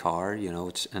under the car? You know,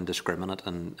 it's indiscriminate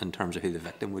in terms of who the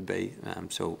victim would be.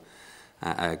 So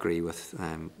I agree with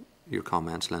your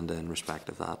comments, Linda, in respect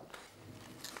of that.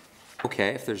 Okay,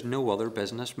 if there's no other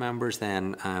business, members,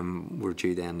 then we're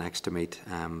due then next to meet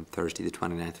Thursday the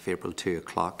 29th of April, 2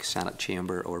 o'clock, Senate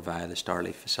Chamber or via the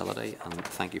Starleaf facility. And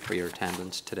thank you for your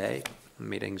attendance today.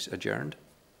 Meeting's adjourned.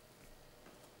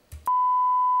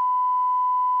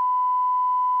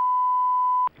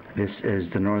 This is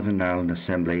the Northern Ireland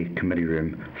Assembly Committee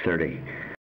Room 30.